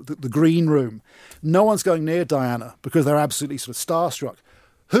of the green room, no one's going near Diana because they're absolutely sort of starstruck.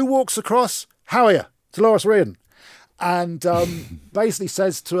 Who walks across? How are you? Dolores O'Riordan. And basically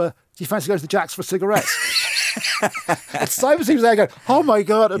says to her, do you fancy going to the Jacks for cigarettes? And Simon seems there going, oh my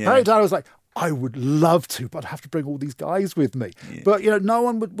God. And Perry Diana was like, I would love to, but I'd have to bring all these guys with me. Yeah. But, no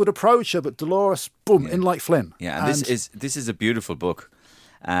one would approach her, but Dolores, boom, in like Flynn. Yeah, and this is a beautiful book.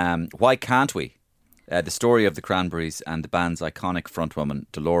 Why Can't We? The story of the Cranberries and the band's iconic frontwoman,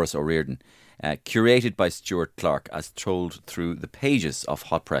 Dolores O'Riordan, curated by Stuart Clarke as told through the pages of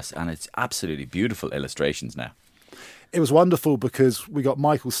Hot Press, and it's absolutely beautiful illustrations now. It was wonderful because we got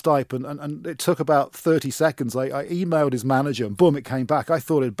Michael Stipe and it took about 30 seconds. I emailed his manager and boom, it came back. I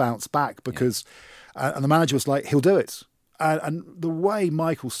thought it'd bounce back because, and the manager was like, he'll do it. And the way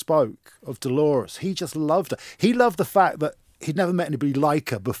Michael spoke of Dolores, he just loved her. He loved the fact that he'd never met anybody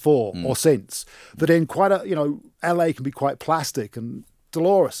like her before or since. That in quite a, LA can be quite plastic and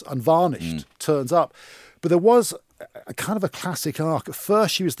Dolores, unvarnished, turns up. But there was a kind of a classic arc. At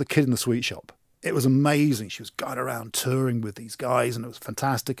first, she was the kid in the sweet shop. It was amazing. She was going around touring with these guys and it was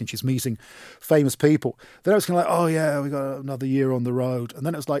fantastic and she's meeting famous people. Then it was kind of like, oh yeah, we got another year on the road. And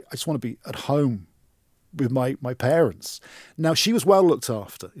then it was like, I just want to be at home with my parents. Now, she was well looked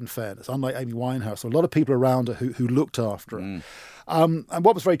after, in fairness, unlike Amy Winehouse. A lot of people around her who looked after her. And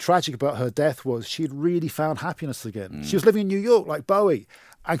what was very tragic about her death was she had really found happiness again. She was living in New York like Bowie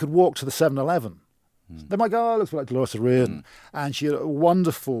and could walk to the 7-Eleven. They might go, oh, looks like Dolores O'Riordan. And she had a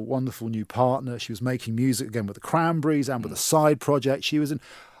wonderful, wonderful new partner. She was making music again with the Cranberries and with a side project.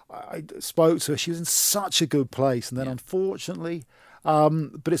 I spoke to her, she was in such a good place. And then unfortunately,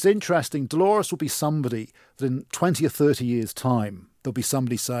 but it's interesting, Dolores will be somebody that in 20 or 30 years' time, there'll be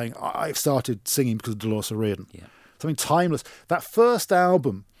somebody saying, I've started singing because of Dolores O'Riordan. Yeah. Something timeless. That first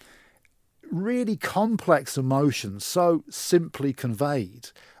album, really complex emotions, so simply conveyed.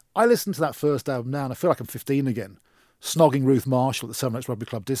 I listen to that first album now and I feel like I'm 15 again, snogging Ruth Marshall at the 7 Oaks Rugby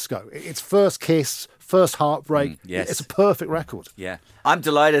Club Disco. It's first kiss, first heartbreak. Yes. It's a perfect record. Yeah. I'm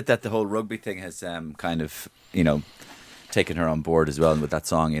delighted that the whole rugby thing has kind of, taken her on board as well with that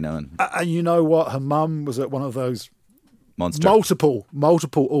song, And you know what? Her mum was at one of those Monster.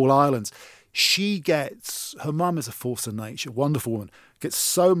 multiple All-Irelands. Her mum is a force of nature, wonderful woman, gets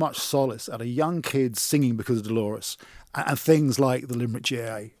so much solace out of young kids singing because of Dolores and things like the Limerick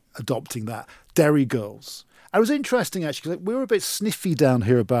GAA adopting that, Derry Girls. And it was interesting, actually, because we were a bit sniffy down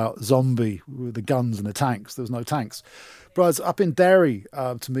here about Zombie with the guns and the tanks. There was no tanks. But I was up in Derry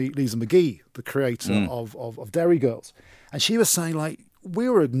to meet Lisa McGee, the creator of Derry Girls. And she was saying, like, we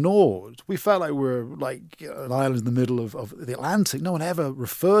were ignored. We felt like we were like an island in the middle of the Atlantic. No one ever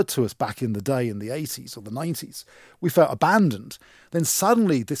referred to us back in the day in the 80s or the 90s. We felt abandoned. Then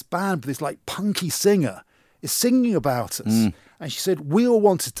suddenly this band, this like punky singer, is singing about us. And she said, we all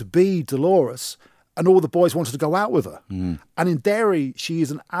wanted to be Dolores and all the boys wanted to go out with her. And in Derry, she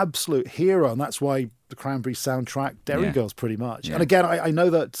is an absolute hero. And that's why the Cranberries soundtrack, Derry Girls, pretty much. And again, I know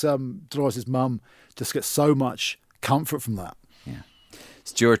that Dolores' mum just gets so much comfort from that.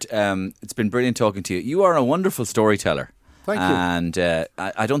 Stuart, it's been brilliant talking to you. You are a wonderful storyteller. Thank you. And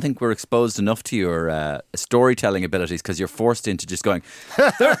I don't think we're exposed enough to your storytelling abilities because you're forced into just going,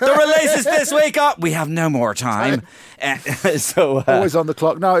 the releases this week, we have no more time. So always on the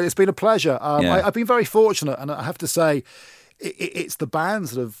clock. No, it's been a pleasure. I've been very fortunate, and I have to say, it's the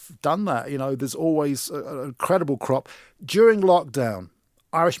bands that have done that. There's always an incredible crop. During lockdown,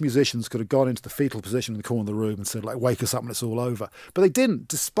 Irish musicians could have gone into the fetal position in the corner of the room and said, like, wake us up when it's all over. But they didn't,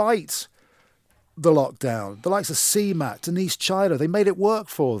 despite the lockdown. The likes of CMAT, Denise Chido, they made it work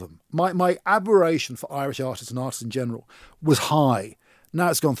for them. My admiration for Irish artists and artists in general was high. Now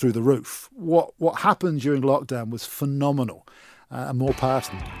it's gone through the roof. What happened during lockdown was phenomenal. And more power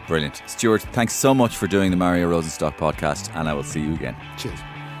to them. Brilliant. Stuart, thanks so much for doing the Mario Rosenstock podcast, and I will see you again. Cheers.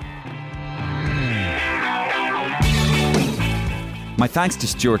 My thanks to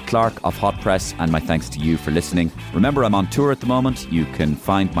Stuart Clarke of Hot Press, and my thanks to you for listening. Remember, I'm on tour at the moment. You can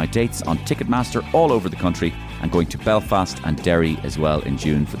find my dates on Ticketmaster all over the country. I'm going to Belfast and Derry as well in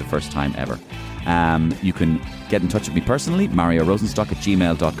June for the first time ever. You can get in touch with me personally,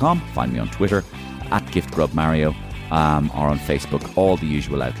 mariorosenstock@gmail.com. Find me on Twitter, @giftgrubmario, or on Facebook, all the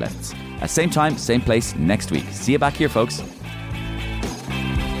usual outlets. Same time, same place next week. See you back here, folks.